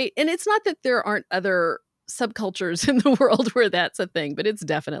 Right. And it's not that there aren't other subcultures in the world where that's a thing, but it's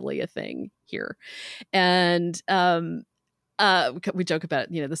definitely a thing here. And we joke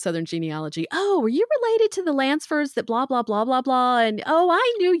about, the Southern genealogy. Oh, were you related to the Lansfords that blah, blah, blah, blah, blah. And, oh,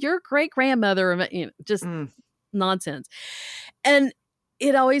 I knew your great grandmother. Just nonsense. And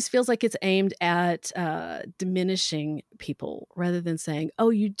it always feels like it's aimed at diminishing people rather than saying,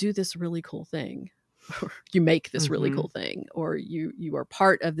 oh, you do this really cool thing, or you make this really cool thing, or you are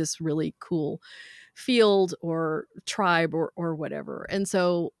part of this really cool field or tribe or whatever. And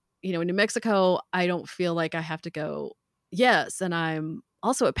so, in New Mexico, I don't feel like I have to go, yes, and I'm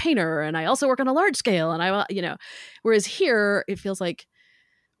also a painter and I also work on a large scale. And whereas here it feels like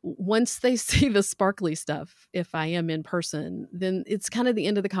once they see the sparkly stuff, if I am in person, then it's kind of the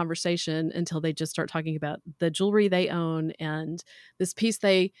end of the conversation until they just start talking about the jewelry they own and this piece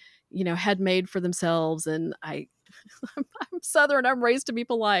they, had made for themselves. And I'm Southern, I'm raised to be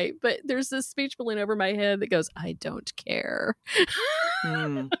polite, but there's this speech balloon over my head that goes, I don't care.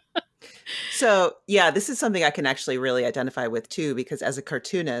 So, yeah, this is something I can actually really identify with too, because as a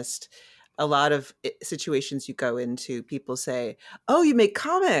cartoonist, a lot of situations you go into, people say, "Oh, you make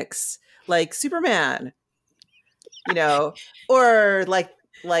comics like Superman," you know, or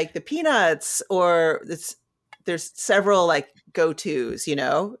like the Peanuts, or there's several like go-tos, you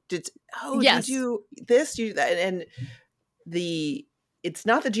know. Do you Yes. do this, do you do that? And the it's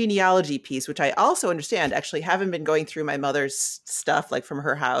not the genealogy piece, which I also understand. Actually, haven't been going through my mother's stuff, like from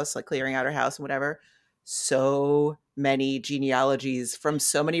her house, like clearing out her house and whatever. So many genealogies from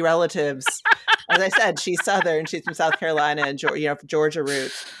so many relatives. As I said, she's Southern. She's from South Carolina and Georgia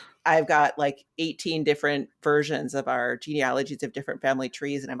roots. I've got like 18 different versions of our genealogies of different family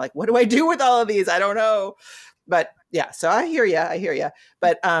trees, and I'm like, what do I do with all of these? I don't know. But yeah, so I hear you. I hear you.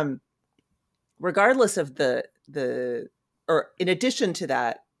 But regardless of or in addition to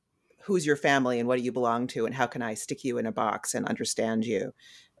that, who's your family and what do you belong to and how can I stick you in a box and understand you?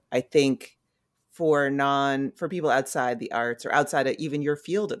 I think for people outside the arts or outside of even your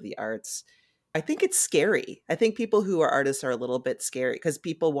field of the arts, I think it's scary. I think people who are artists are a little bit scary because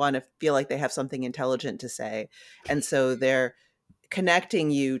people want to feel like they have something intelligent to say. And so they're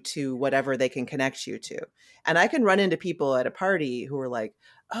connecting you to whatever they can connect you to. And I can run into people at a party who are like,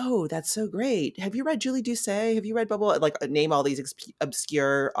 "Oh, that's so great. Have you read Julie Doucet? Have you read Bubble?" Like name all these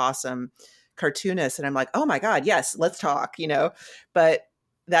obscure, awesome cartoonists. And I'm like, "Oh my God, yes, let's talk," you know? But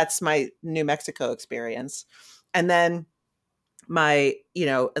that's my New Mexico experience. And then my,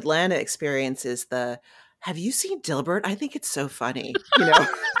 Atlanta experience is have you seen Dilbert? I think it's so funny, you know?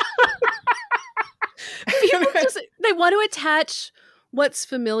 People they want to attach what's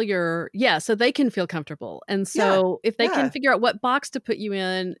familiar, so they can feel comfortable. And so if they can figure out what box to put you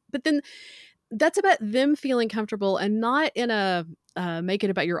in, but then that's about them feeling comfortable and not in a make it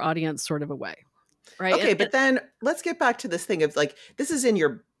about your audience sort of a way. Right. Okay, but then let's get back to this thing of like, this is in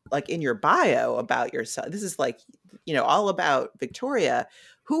your bio about yourself. This is like, all about Victoria.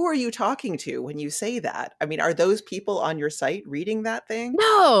 Who are you talking to when you say that? I mean, are those people on your site reading that thing?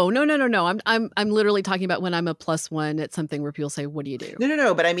 No. I'm literally talking about when I'm a +1 at something where people say, "What do you do?"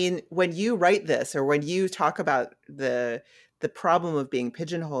 No. But I mean, when you write this or when you talk about the problem of being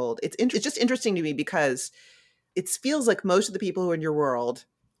pigeonholed, it's just interesting to me because it feels like most of the people who are in your world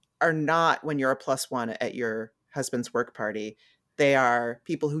are not when you're a +1 at your husband's work party. They are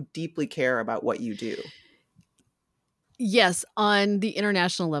people who deeply care about what you do. Yes, on the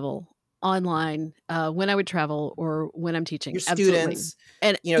international level, online, when I would travel or when I'm teaching. Your Absolutely. students,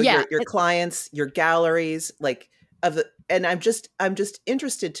 And your clients, your galleries, and I'm just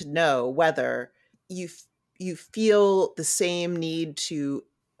interested to know whether you feel the same need to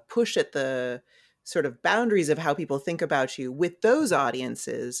push at the sort of boundaries of how people think about you with those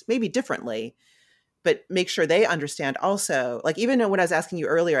audiences, maybe differently, but make sure they understand also. Like, even when I was asking you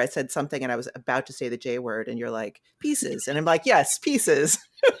earlier, I said something and I was about to say the J word and you're like, pieces. And I'm like, yes, pieces.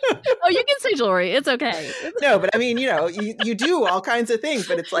 Oh, you can say jewelry. It's okay. No, but I mean, you do all kinds of things,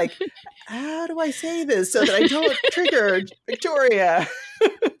 but it's like, how do I say this so that I don't trigger Victoria?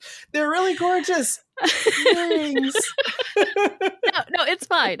 They're really gorgeous earrings. No, it's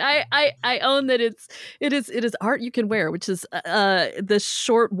fine. I own that it is art you can wear, which is the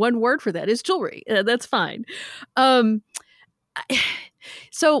short one word for that is jewelry. That's fine.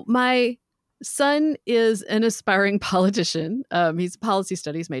 So my son is an aspiring politician. He's a policy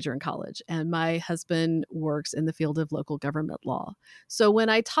studies major in college, and my husband works in the field of local government law. So when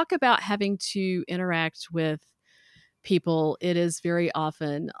I talk about having to interact with people, it is very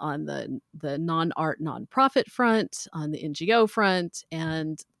often on the non-art, nonprofit front, on the NGO front,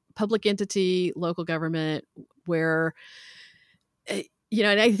 and public entity, local government, where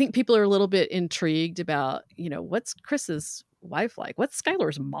and I think people are a little bit intrigued about, what's Chris's wife like? What's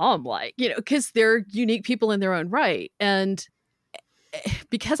Skylar's mom like? Because they're unique people in their own right. And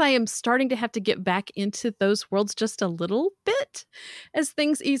because I am starting to have to get back into those worlds just a little bit as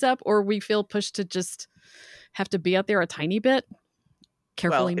things ease up, or we feel pushed to just have to be out there a tiny bit,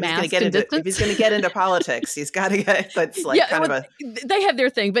 carefully masked and distanced. If he's going to get into politics, he's got to get. That's like they have their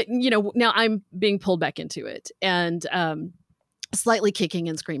thing, but now I'm being pulled back into it and slightly kicking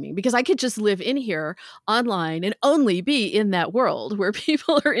and screaming because I could just live in here online and only be in that world where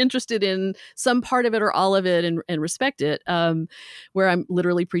people are interested in some part of it or all of it and respect it. Where I'm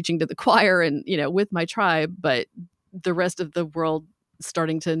literally preaching to the choir and with my tribe, but the rest of the world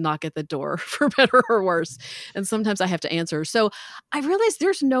starting to knock at the door for better or worse. And sometimes I have to answer. So I realize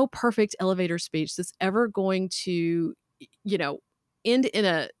there's no perfect elevator speech that's ever going to, end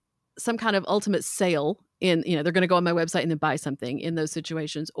in some kind of ultimate sale in, they're going to go on my website and then buy something in those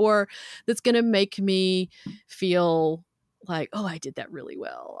situations, or that's going to make me feel like, oh, I did that really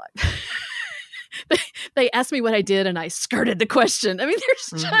well. they asked me what I did and I skirted the question. I mean,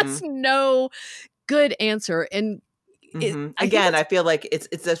 there's just no good answer. And Again, I feel like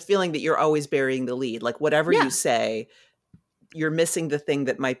it's a feeling that you're always burying the lead. Like whatever you yeah. say, you're missing the thing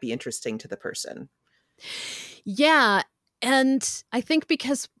that might be interesting to the person. Yeah. And I think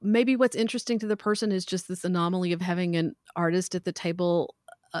because maybe what's interesting to the person is just this anomaly of having an artist at the table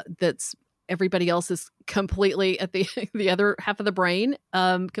that's everybody else is completely at the other half of the brain,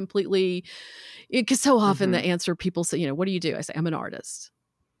 completely. Because so often the answer people say, what do you do? I say, I'm an artist.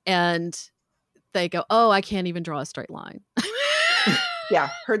 And they go, oh, I can't even draw a straight line. Yeah,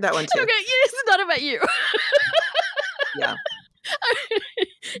 heard that one too. Okay, it's not about you. Yeah.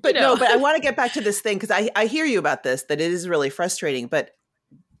 But no, but I want to get back to this thing because I hear you about this, that it is really frustrating. But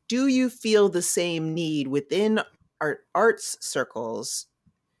do you feel the same need within arts circles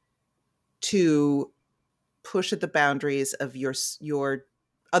to push at the boundaries of your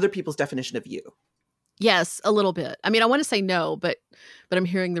other people's definition of you? Yes, a little bit. I mean, I want to say no, but I'm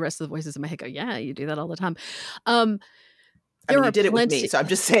hearing the rest of the voices in my head go, yeah, you do that all the time. I mean, you did it with me, so I'm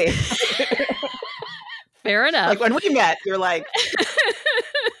just saying. Fair enough. Like when we met, you're like...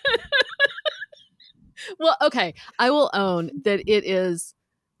 Well, okay. I will own that it is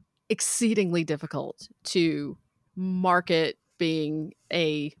exceedingly difficult to market being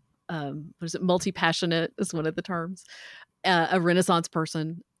a, multi-passionate is one of the terms, a Renaissance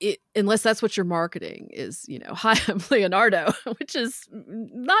person, unless that's what you're marketing is, hi, I'm Leonardo, which is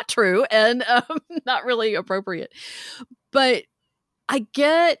not true and not really appropriate. But I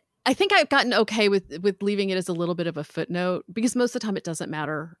think I've gotten okay with leaving it as a little bit of a footnote because most of the time it doesn't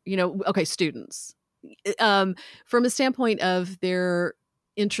matter. Okay, students, from a standpoint of they're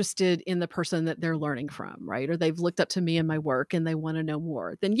interested in the person that they're learning from, right? Or they've looked up to me and my work and they want to know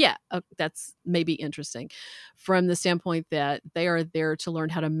more, then yeah, that's maybe interesting. From the standpoint that they are there to learn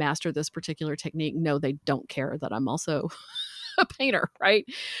how to master this particular technique, no, they don't care that I'm also a painter, right?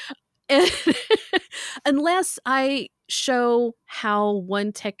 And unless I show how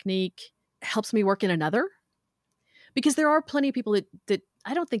one technique helps me work in another, because there are plenty of people that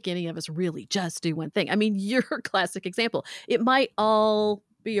I don't think any of us really just do one thing. I mean, you're a classic example. It might all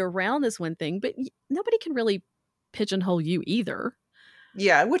be around this one thing, but nobody can really pigeonhole you either.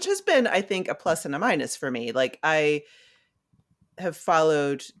 Yeah, which has been, I think, a plus and a minus for me. Like I have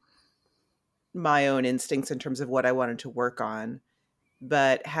followed my own instincts in terms of what I wanted to work on,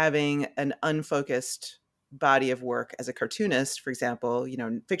 but having an unfocused body of work as a cartoonist, for example,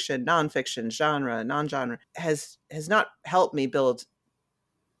 fiction, nonfiction, genre, non-genre, has not helped me build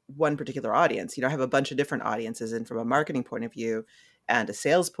one particular audience. I have a bunch of different audiences, and from a marketing point of view and a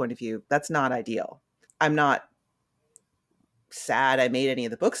sales point of view, that's not ideal. I'm not sad I made any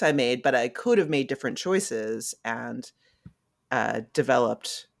of the books I made, but I could have made different choices and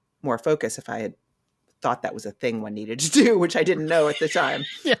developed more focus if I had thought that was a thing one needed to do, which I didn't know at the time.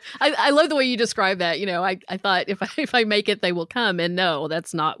 Yeah, I love the way you describe that. I thought if I make it, they will come, and no,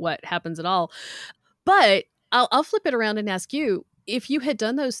 that's not what happens at all. But I'll flip it around and ask you, if you had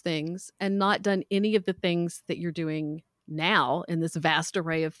done those things and not done any of the things that you're doing now in this vast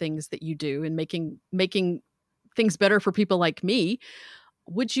array of things that you do and making things better for people like me,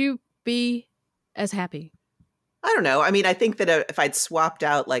 would you be as happy? I don't know. I mean, I think that if I'd swapped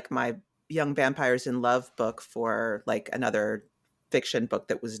out like my Young Vampires in Love book for like another fiction book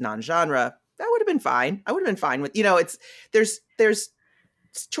that was non-genre, that would have been fine. I would have been fine with, there's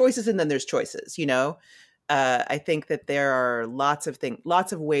choices and then there's choices, I think that there are lots of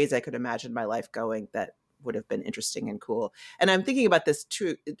ways I could imagine my life going that would have been interesting and cool. And I'm thinking about this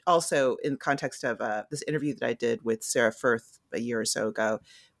too, also in context of this interview that I did with Sarah Firth a year or so ago,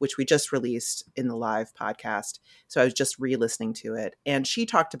 which we just released in the live podcast. So I was just re-listening to it. And she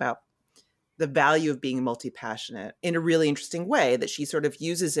talked about the value of being multi-passionate in a really interesting way, that she sort of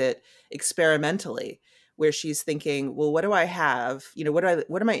uses it experimentally, where she's thinking, well, what do I have?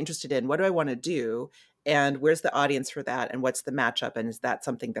 What am I interested in? What do I want to do? And where's the audience for that? And what's the matchup? And is that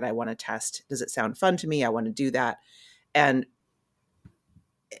something that I want to test? Does it sound fun to me? I want to do that. And,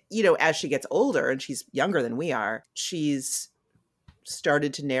 as she gets older, and she's younger than we are, she's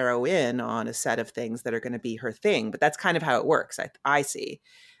started to narrow in on a set of things that are going to be her thing. But that's kind of how it works, I see,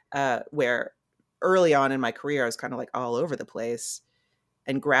 where early on in my career, I was kind of like all over the place,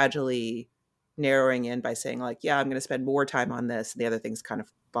 and gradually narrowing in by saying like, yeah, I'm going to spend more time on this. And the other things kind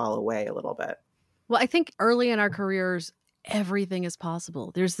of fall away a little bit. Well, I think early in our careers, everything is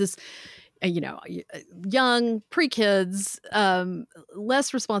possible. There's this, young, pre-kids,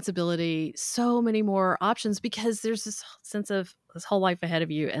 less responsibility, so many more options because there's this sense of this whole life ahead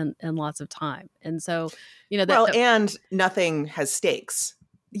of you and lots of time. And so, and nothing has stakes.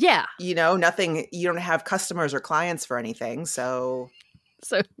 Yeah. Nothing, you don't have customers or clients for anything. So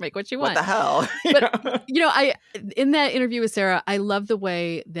make what you what want. the hell? But, I in that interview with Sarah, I love the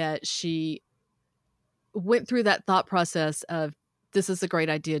way that she went through that thought process of, this is a great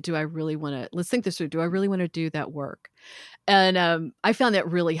idea. Do I really want to, let's think this through. Do I really want to do that work? And I found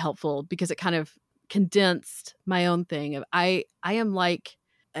that really helpful because it kind of condensed my own thing of, I am like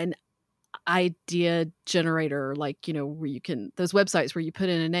an idea generator, like, where you can, those websites where you put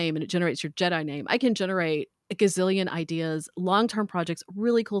in a name and it generates your Jedi name. I can generate a gazillion ideas, long-term projects,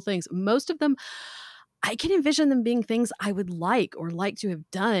 really cool things. Most of them, I can envision them being things I would like to have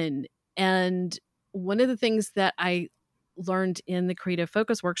done. And one of the things that I learned in the creative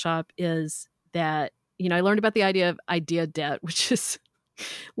focus workshop is that, I learned about the idea of idea debt, which is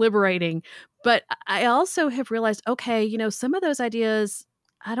liberating. But I also have realized, okay, some of those ideas,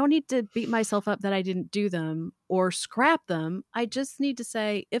 I don't need to beat myself up that I didn't do them or scrap them. I just need to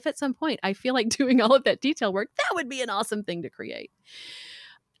say, if at some point I feel like doing all of that detail work, that would be an awesome thing to create.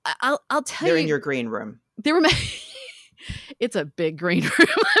 I'll tell you. They're in your green room. They were. It's a big green room.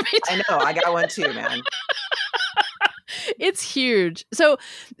 I know. I got one too, man. It's huge. So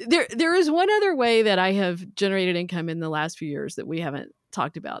there is one other way that I have generated income in the last few years that we haven't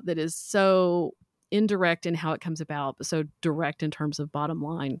talked about, that is so indirect in how it comes about, but so direct in terms of bottom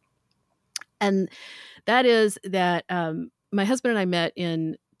line. And that is that my husband and I met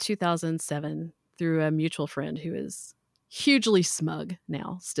in 2007 through a mutual friend who is hugely smug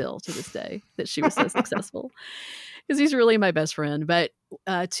now, still to this day, that she was so successful, because he's really my best friend. But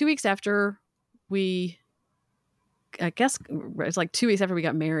 2 weeks after I guess it's like 2 weeks after we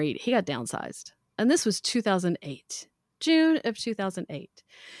got married, he got downsized. And this was 2008, June of 2008.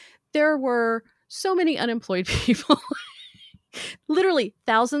 There were so many unemployed people, literally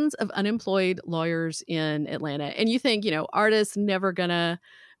thousands of unemployed lawyers in Atlanta. And you think, artists never gonna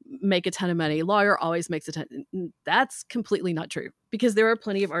make a ton of money. Lawyer always makes a ton. That's completely not true, because there are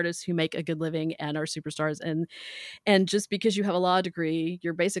plenty of artists who make a good living and are superstars. And just because you have a law degree,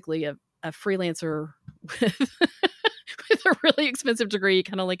 you're basically a freelancer with a really expensive degree,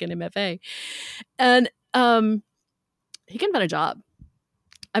 kind of like an MFA. And he couldn't find a job.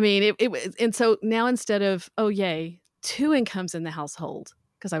 I mean, it was, and so now instead of, oh yay, 2 incomes in the household,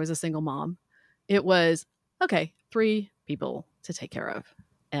 because I was a single mom, it was, okay, 3 people to take care of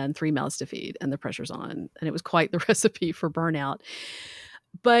and 3 mouths to feed, and the pressure's on. And it was quite the recipe for burnout.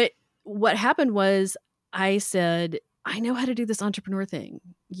 But what happened was, I said, I know how to do this entrepreneur thing.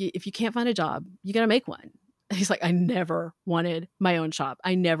 If you can't find a job, you got to make one. And he's like, I never wanted my own shop.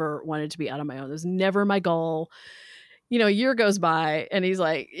 I never wanted to be out on my own. It was never my goal. A year goes by and he's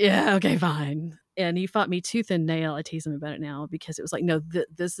like, yeah, okay, fine. And he fought me tooth and nail. I tease him about it now, because it was like, no,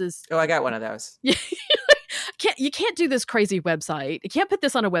 this is. Oh, I got one of those. You can't do this crazy website. You can't put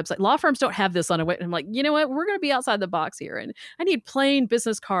this on a website. Law firms don't have this on a website. I'm like, you know what? We're going to be outside the box here. And I need plain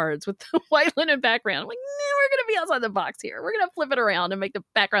business cards with the white linen background. I'm like, no, we're going to be outside the box here. We're going to flip it around and make the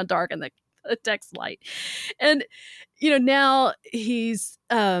background dark and the text light. And, now he's,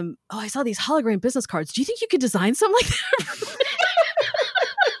 I saw these hologram business cards. Do you think you could design something like that?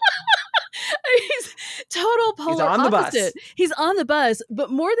 He's total polar opposite. He's on the bus, but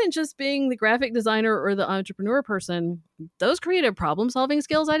more than just being the graphic designer or the entrepreneur person, those creative problem solving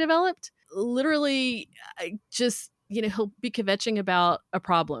skills I developed, literally, I just, he'll be kvetching about a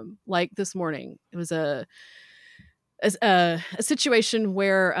problem. Like this morning, it was a situation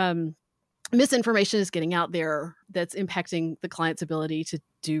where misinformation is getting out there that's impacting the client's ability to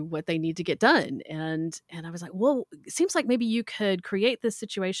do what they need to get done. And I was like, well, it seems like maybe you could create this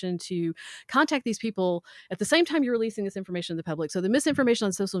situation to contact these people at the same time you're releasing this information to the public. So the misinformation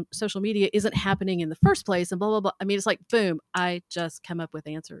on social media isn't happening in the first place, and blah, blah, blah. I mean, it's like, boom, I just come up with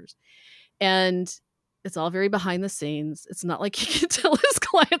answers. And it's all very behind the scenes. It's not like he can tell his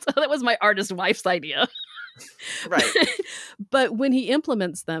clients, oh, that was my artist wife's idea. Right. But when he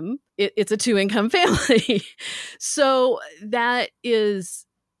implements them, it's a 2-income family. So that is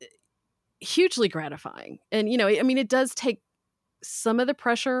hugely gratifying. And, it does take some of the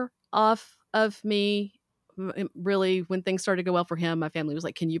pressure off of me. Really, when things started to go well for him, my family was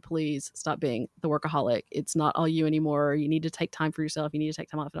like, can you please stop being the workaholic? It's not all you anymore. You need to take time for yourself. You need to take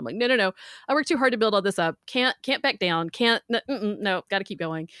time off. And I'm like, no. I worked too hard to build all this up. Can't back down. No, got to keep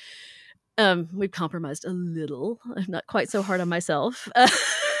going. We've compromised a little. I'm not quite so hard on myself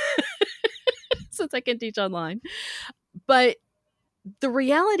since I can teach online. But the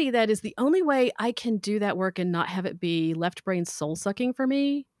reality that is the only way I can do that work and not have it be left brain soul sucking for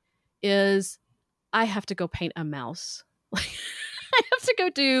me is I have to go paint a mouse. I have to go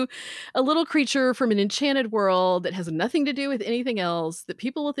do a little creature from an enchanted world that has nothing to do with anything else that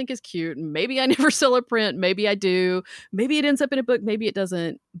people will think is cute. Maybe I never sell a print. Maybe I do. Maybe it ends up in a book. Maybe it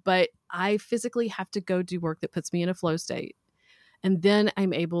doesn't. But I physically have to go do work that puts me in a flow state. And then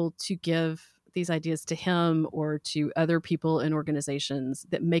I'm able to give these ideas to him or to other people and organizations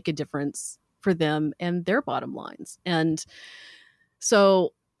that make a difference for them and their bottom lines. And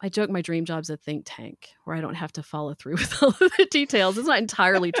so I joke my dream job's a think tank where I don't have to follow through with all of the details. It's not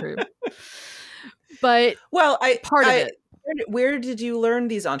entirely true, but Well, part of it. where did you learn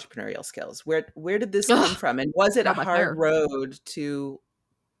these entrepreneurial skills? Where did this come Ugh, from? And was it a trial by hard fire. road to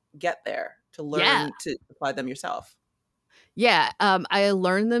get there, to Yeah. learn to apply them yourself? Yeah. I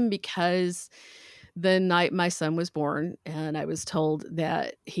learned them because the night my son was born and I was told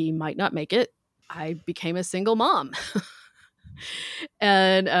that he might not make it, I became a single mom.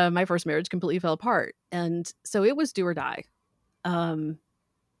 And my first marriage completely fell apart. And so it was do or die. Um,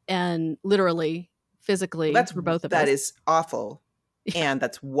 and literally, Well, physically, for both of that us. is awful. Yeah. And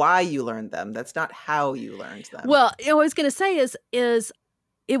that's why you learned them. That's not how you learned them. Well, what I was going to say is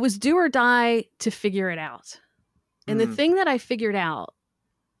it was do or die to figure it out. And the thing that I figured out,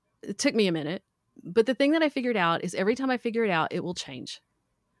 it took me a minute, but the thing that I figured out is every time I figure it out, it will change.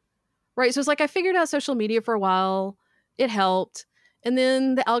 Right? So it's like I figured out social media for a while. It helped. And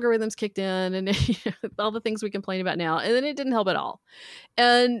then the algorithms kicked in and all the things we complain about now. And then it didn't help at all.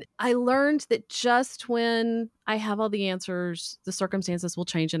 And I learned that just when I have all the answers, the circumstances will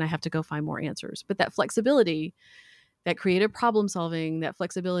change and I have to go find more answers. But that flexibility, that creative problem solving, that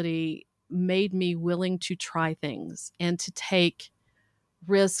flexibility made me willing to try things and to take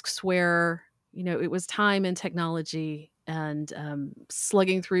risks where, it was time and technology and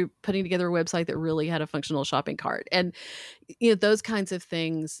slugging through putting together a website that really had a functional shopping cart. And, those kinds of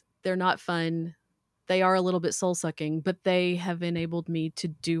things, they're not fun. They are a little bit soul sucking, but they have enabled me to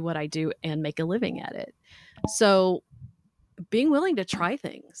do what I do and make a living at it. So being willing to try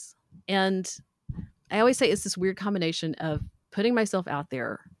things. And I always say it's this weird combination of putting myself out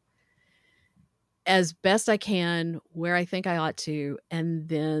there as best I can where I think I ought to. And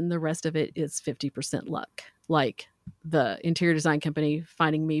then the rest of it is 50% luck, like the interior design company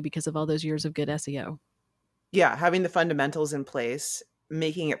finding me because of all those years of good SEO. Yeah, having the fundamentals in place,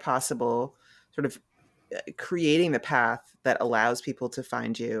 making it possible, sort of creating the path that allows people to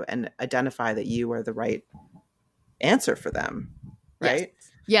find you and identify that you are the right answer for them, right?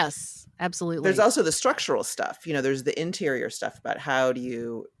 Yes, absolutely. There's also the structural stuff. There's the interior stuff about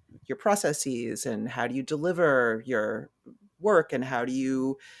your processes and how do you deliver your work and how do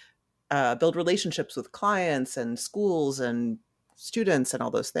you build relationships with clients and schools and students and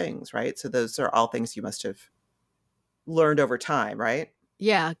all those things, right? So those are all things you must have learned over time, right?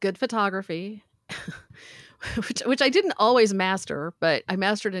 Yeah, good photography, which I didn't always master, but I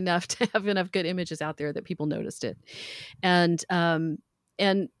mastered enough to have enough good images out there that people noticed it. And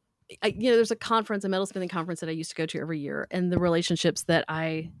there's a conference, a metal spinning conference that I used to go to every year, and the relationships that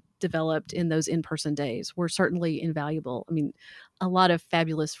I developed in those in-person days were certainly invaluable. I mean, a lot of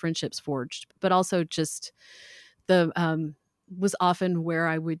fabulous friendships forged, but also just the was often where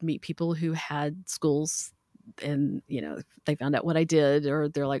I would meet people who had schools and they found out what I did, or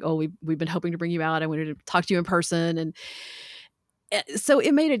they're like, oh, we've been hoping to bring you out. I wanted to talk to you in person. And so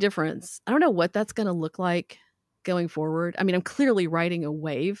it made a difference. I don't know what that's going to look like going forward. I mean, I'm clearly riding a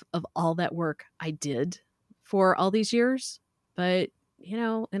wave of all that work I did for all these years, but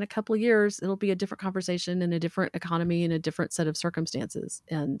in a couple of years, it'll be a different conversation and a different economy and a different set of circumstances.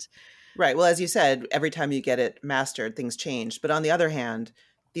 And right. Well, as you said, every time you get it mastered, things change. But on the other hand,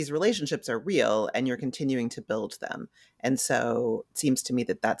 these relationships are real and you're continuing to build them. And so it seems to me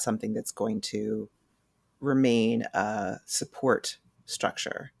that that's something that's going to remain a support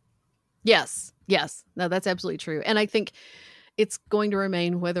structure. Yes. No, that's absolutely true. And I think it's going to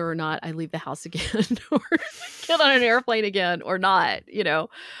remain whether or not I leave the house again or get on an airplane again or not,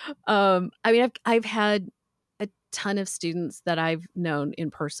 I mean, I've had a ton of students that I've known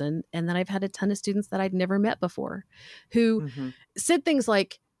in person, and then I've had a ton of students that I'd never met before who said things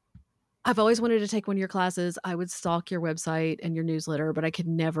like, I've always wanted to take one of your classes. I would stalk your website and your newsletter, but I could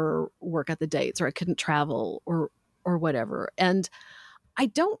never work at the dates, or I couldn't travel or whatever. And I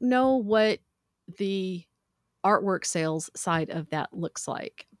don't know what the artwork sales side of that looks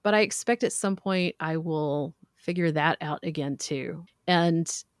like, but I expect at some point I will figure that out again too.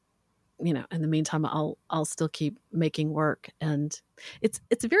 And in the meantime, I'll still keep making work. And it's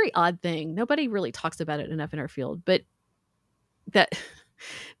a very odd thing. Nobody really talks about it enough in our field, but that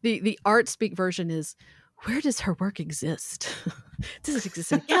the art speak version is where does her work exist? Does it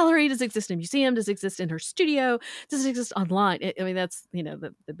exist in a gallery? Does it exist in a museum? Does it exist in her studio? Does it exist online? I mean, that's,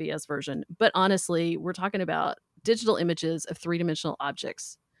 the BS version. But honestly, we're talking about digital images of three-dimensional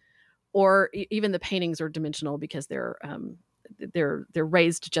objects, or even the paintings are dimensional because they're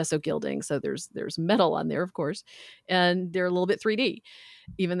raised gesso gilding. So there's metal on there, of course, and they're a little bit 3D,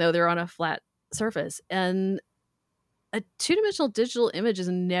 even though they're on a flat surface. And a two-dimensional digital image is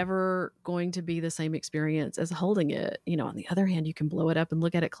never going to be the same experience as holding it. On the other hand, you can blow it up and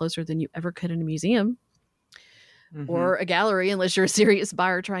look at it closer than you ever could in a museum or a gallery, unless you're a serious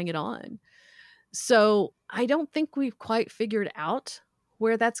buyer trying it on. So I don't think we've quite figured out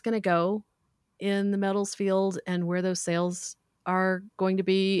where that's going to go in the metals field and where those sales are going to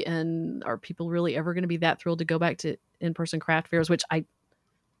be. And are people really ever going to be that thrilled to go back to in-person craft fairs, which I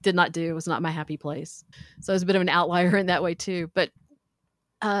did not do. It was not my happy place. So I was a bit of an outlier in that way too. But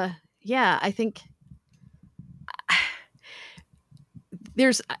yeah, I think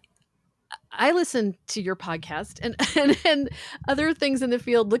I listen to your podcast and other things in the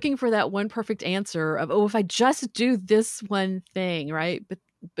field looking for that one perfect answer of, if I just do this one thing, right?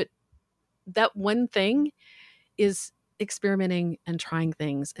 But that one thing is experimenting and trying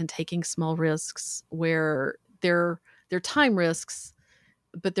things and taking small risks where they're time risks,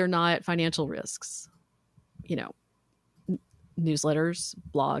 but they're not financial risks. Newsletters,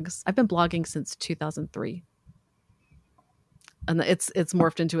 blogs. I've been blogging since 2003. And it's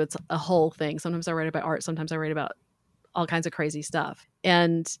morphed into a whole thing. Sometimes I write about art. Sometimes I write about all kinds of crazy stuff.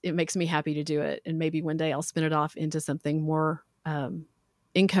 And it makes me happy to do it. And maybe one day I'll spin it off into something more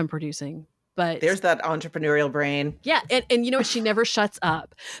income producing. But there's that entrepreneurial brain. Yeah. And she never shuts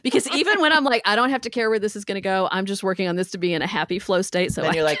up, because even when I'm like, I don't have to care where this is going to go, I'm just working on this to be in a happy flow state. So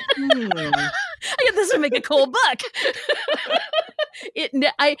then you're like, I get this to make a cool book.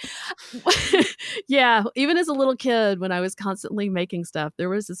 Yeah. Even as a little kid, when I was constantly making stuff, there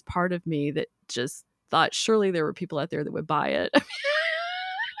was this part of me that just thought, surely there were people out there that would buy it.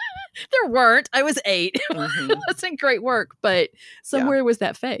 There weren't. I was 8. It wasn't great work, but somewhere was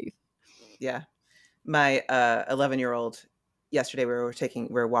that faith. Yeah. My 11-year-old, yesterday we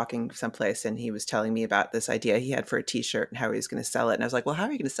were walking someplace, and he was telling me about this idea he had for a t-shirt and how he was going to sell it. And I was like, well, how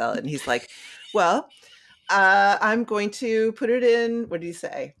are you going to sell it? And he's like, well, I'm going to put it in, what did he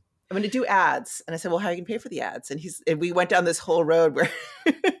say? I'm going to do ads. And I said, well, how are you going to pay for the ads? And we went down this whole road where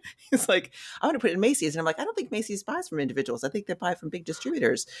he's like, I want to put it in Macy's. And I'm like, I don't think Macy's buys from individuals. I think they buy from big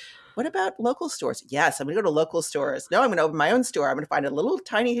distributors. What about local stores? Yes, I'm going to go to local stores. No, I'm going to open my own store. I'm going to find a little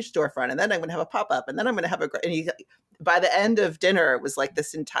tiny storefront, and then I'm going to have a pop-up, and then I'm going to have by the end of dinner, it was like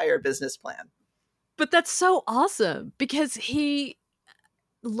this entire business plan. But that's so awesome, because he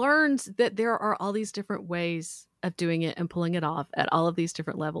learns that there are all these different ways of doing it and pulling it off at all of these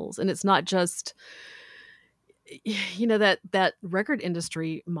different levels. And it's not just, that record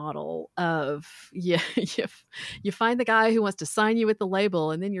industry model of, you find the guy who wants to sign you with the label,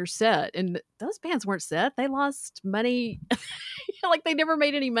 and then you're set. And those bands weren't set. They lost money. Like they never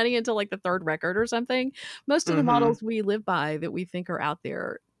made any money until like the third record or something. Most of the models we live by that we think are out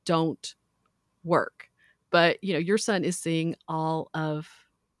there don't work. But, your son is seeing all of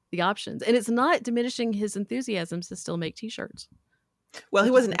the options, and it's not diminishing his enthusiasms to still make t-shirts. Well, he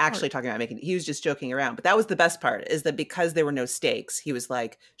wasn't actually talking about making, he was just joking around. But that was the best part, is that because there were no stakes, he was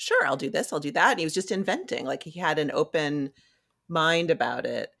like, sure, I'll do this, I'll do that. And he was just inventing. Like, he had an open mind about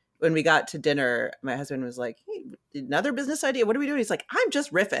it. When we got to dinner, my husband was like, hey, another business idea. What are we doing? He's like, I'm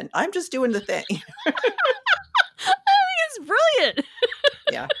just riffing. I'm just doing the thing. I think it's brilliant.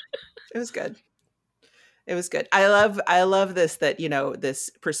 Yeah, it was good. It was good. I love this, that,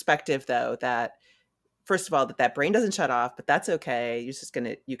 this perspective, though, that first of all, that brain doesn't shut off, but that's okay.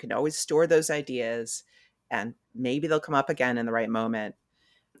 You can always store those ideas, and maybe they'll come up again in the right moment.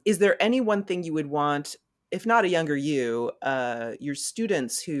 Is there any one thing you would want, if not a younger you, your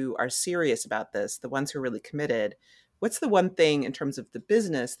students who are serious about this, the ones who are really committed, what's the one thing in terms of the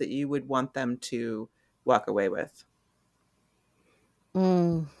business that you would want them to walk away with?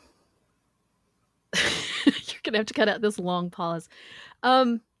 You're going to have to cut out this long pause.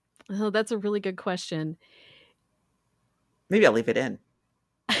 That's a really good question. Maybe I'll leave it in.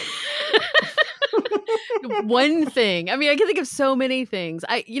 One thing. I mean, I can think of so many things.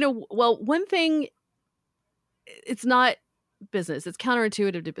 One thing, it's not business. It's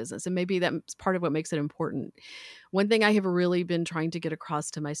counterintuitive to business. And maybe that's part of what makes it important. One thing I have really been trying to get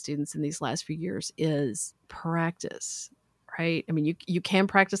across to my students in these last few years is practice, right? I mean, you can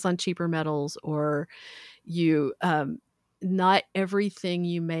practice on cheaper metals, or not everything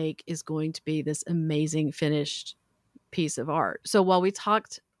you make is going to be this amazing finished piece of art. So while we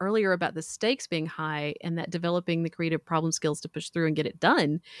talked earlier about the stakes being high and that developing the creative problem skills to push through and get it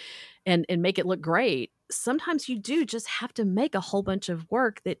done and make it look great, sometimes you do just have to make a whole bunch of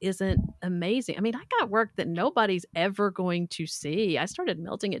work that isn't amazing. I mean, I got work that nobody's ever going to see. I started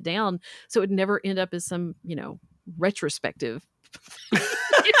melting it down so it would never end up as some, retrospective.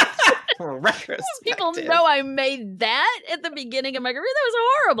 Retrospective. People know I made that at the beginning of my career. That was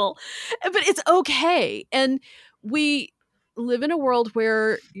horrible. But it's okay. And we live in a world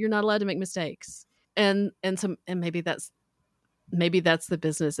where you're not allowed to make mistakes. And maybe that's the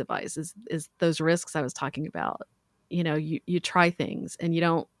business advice is those risks I was talking about. You try things and you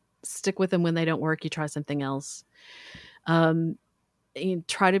don't stick with them when they don't work. You try something else. You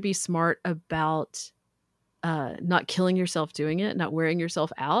try to be smart about not killing yourself doing it, not wearing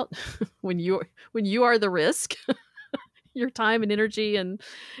yourself out when you are the risk. Your time and energy and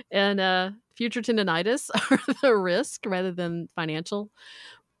future tendinitis are the risk rather than financial.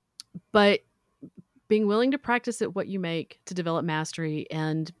 But being willing to practice at what you make to develop mastery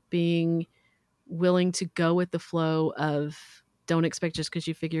and being willing to go with the flow of don't expect just because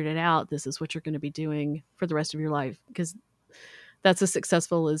you figured it out, this is what you're going to be doing for the rest of your life. Because that's as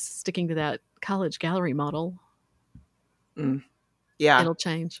successful as sticking to that college gallery model. Yeah. It'll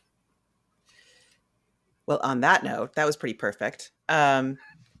change. Well, on that note, that was pretty perfect.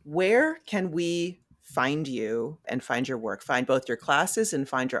 Where can we find you and find your work? Find both your classes and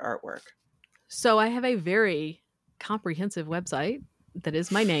find your artwork. So I have a very comprehensive website that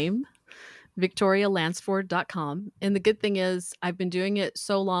is my name, victorialansford.com. And the good thing is I've been doing it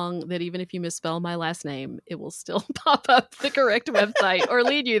so long that even if you misspell my last name, it will still pop up the correct website or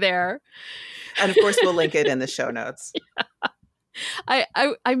lead you there. And of course, we'll link it in the show notes. Yeah.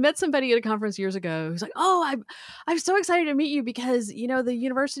 I met somebody at a conference years ago who's like, "Oh, I'm so excited to meet you because the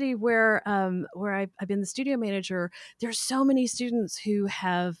university where I've been the studio manager. There's so many students who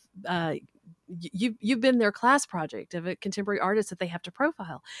have you've been their class project of a contemporary artist that they have to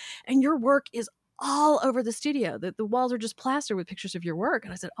profile, and your work is all over the studio. The walls are just plastered with pictures of your work."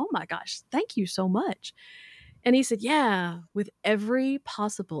 And I said, "Oh my gosh, thank you so much." And he said, "Yeah, with every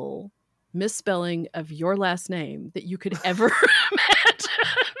possible misspelling of your last name that you could ever imagine."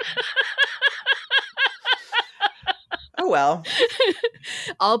 Oh, well.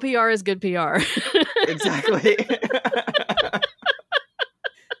 All PR is good PR. Exactly.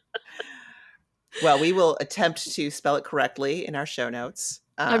 Well, we will attempt to spell it correctly in our show notes.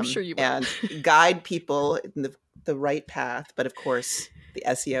 I'm sure you will. And guide people in the right path. But of course, the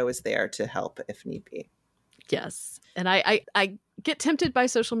SEO is there to help if need be. Yes. And I get tempted by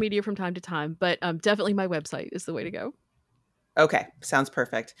social media from time to time, but definitely my website is the way to go. Okay. Sounds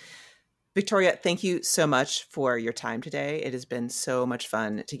perfect. Victoria, thank you so much for your time today. It has been so much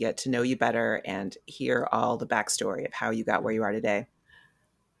fun to get to know you better and hear all the backstory of how you got where you are today.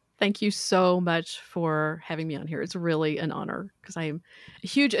 Thank you so much for having me on here. It's really an honor because I am a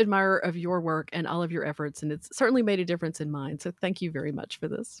huge admirer of your work and all of your efforts, and it's certainly made a difference in mine. So thank you very much for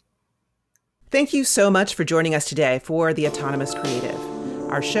this. Thank you so much for joining us today for The Autonomous Creative.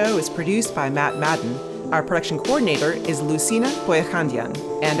 Our show is produced by Matt Madden. Our production coordinator is Lucina Boyakandian,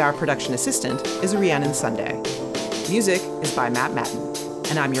 and our production assistant is Rhiannon Sunday. Music is by Matt Madden,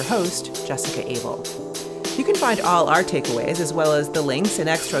 and I'm your host, Jessica Abel. You can find all our takeaways as well as the links and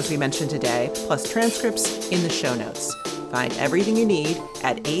extras we mentioned today, plus transcripts in the show notes. Find everything you need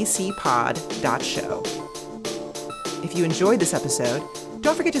at acpod.show. If you enjoyed this episode,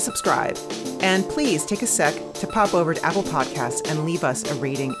 don't forget to subscribe. And please take a sec to pop over to Apple Podcasts and leave us a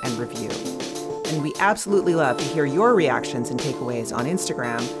rating and review. And we absolutely love to hear your reactions and takeaways on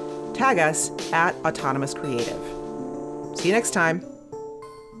Instagram. Tag us at Autonomous Creative. See you next time.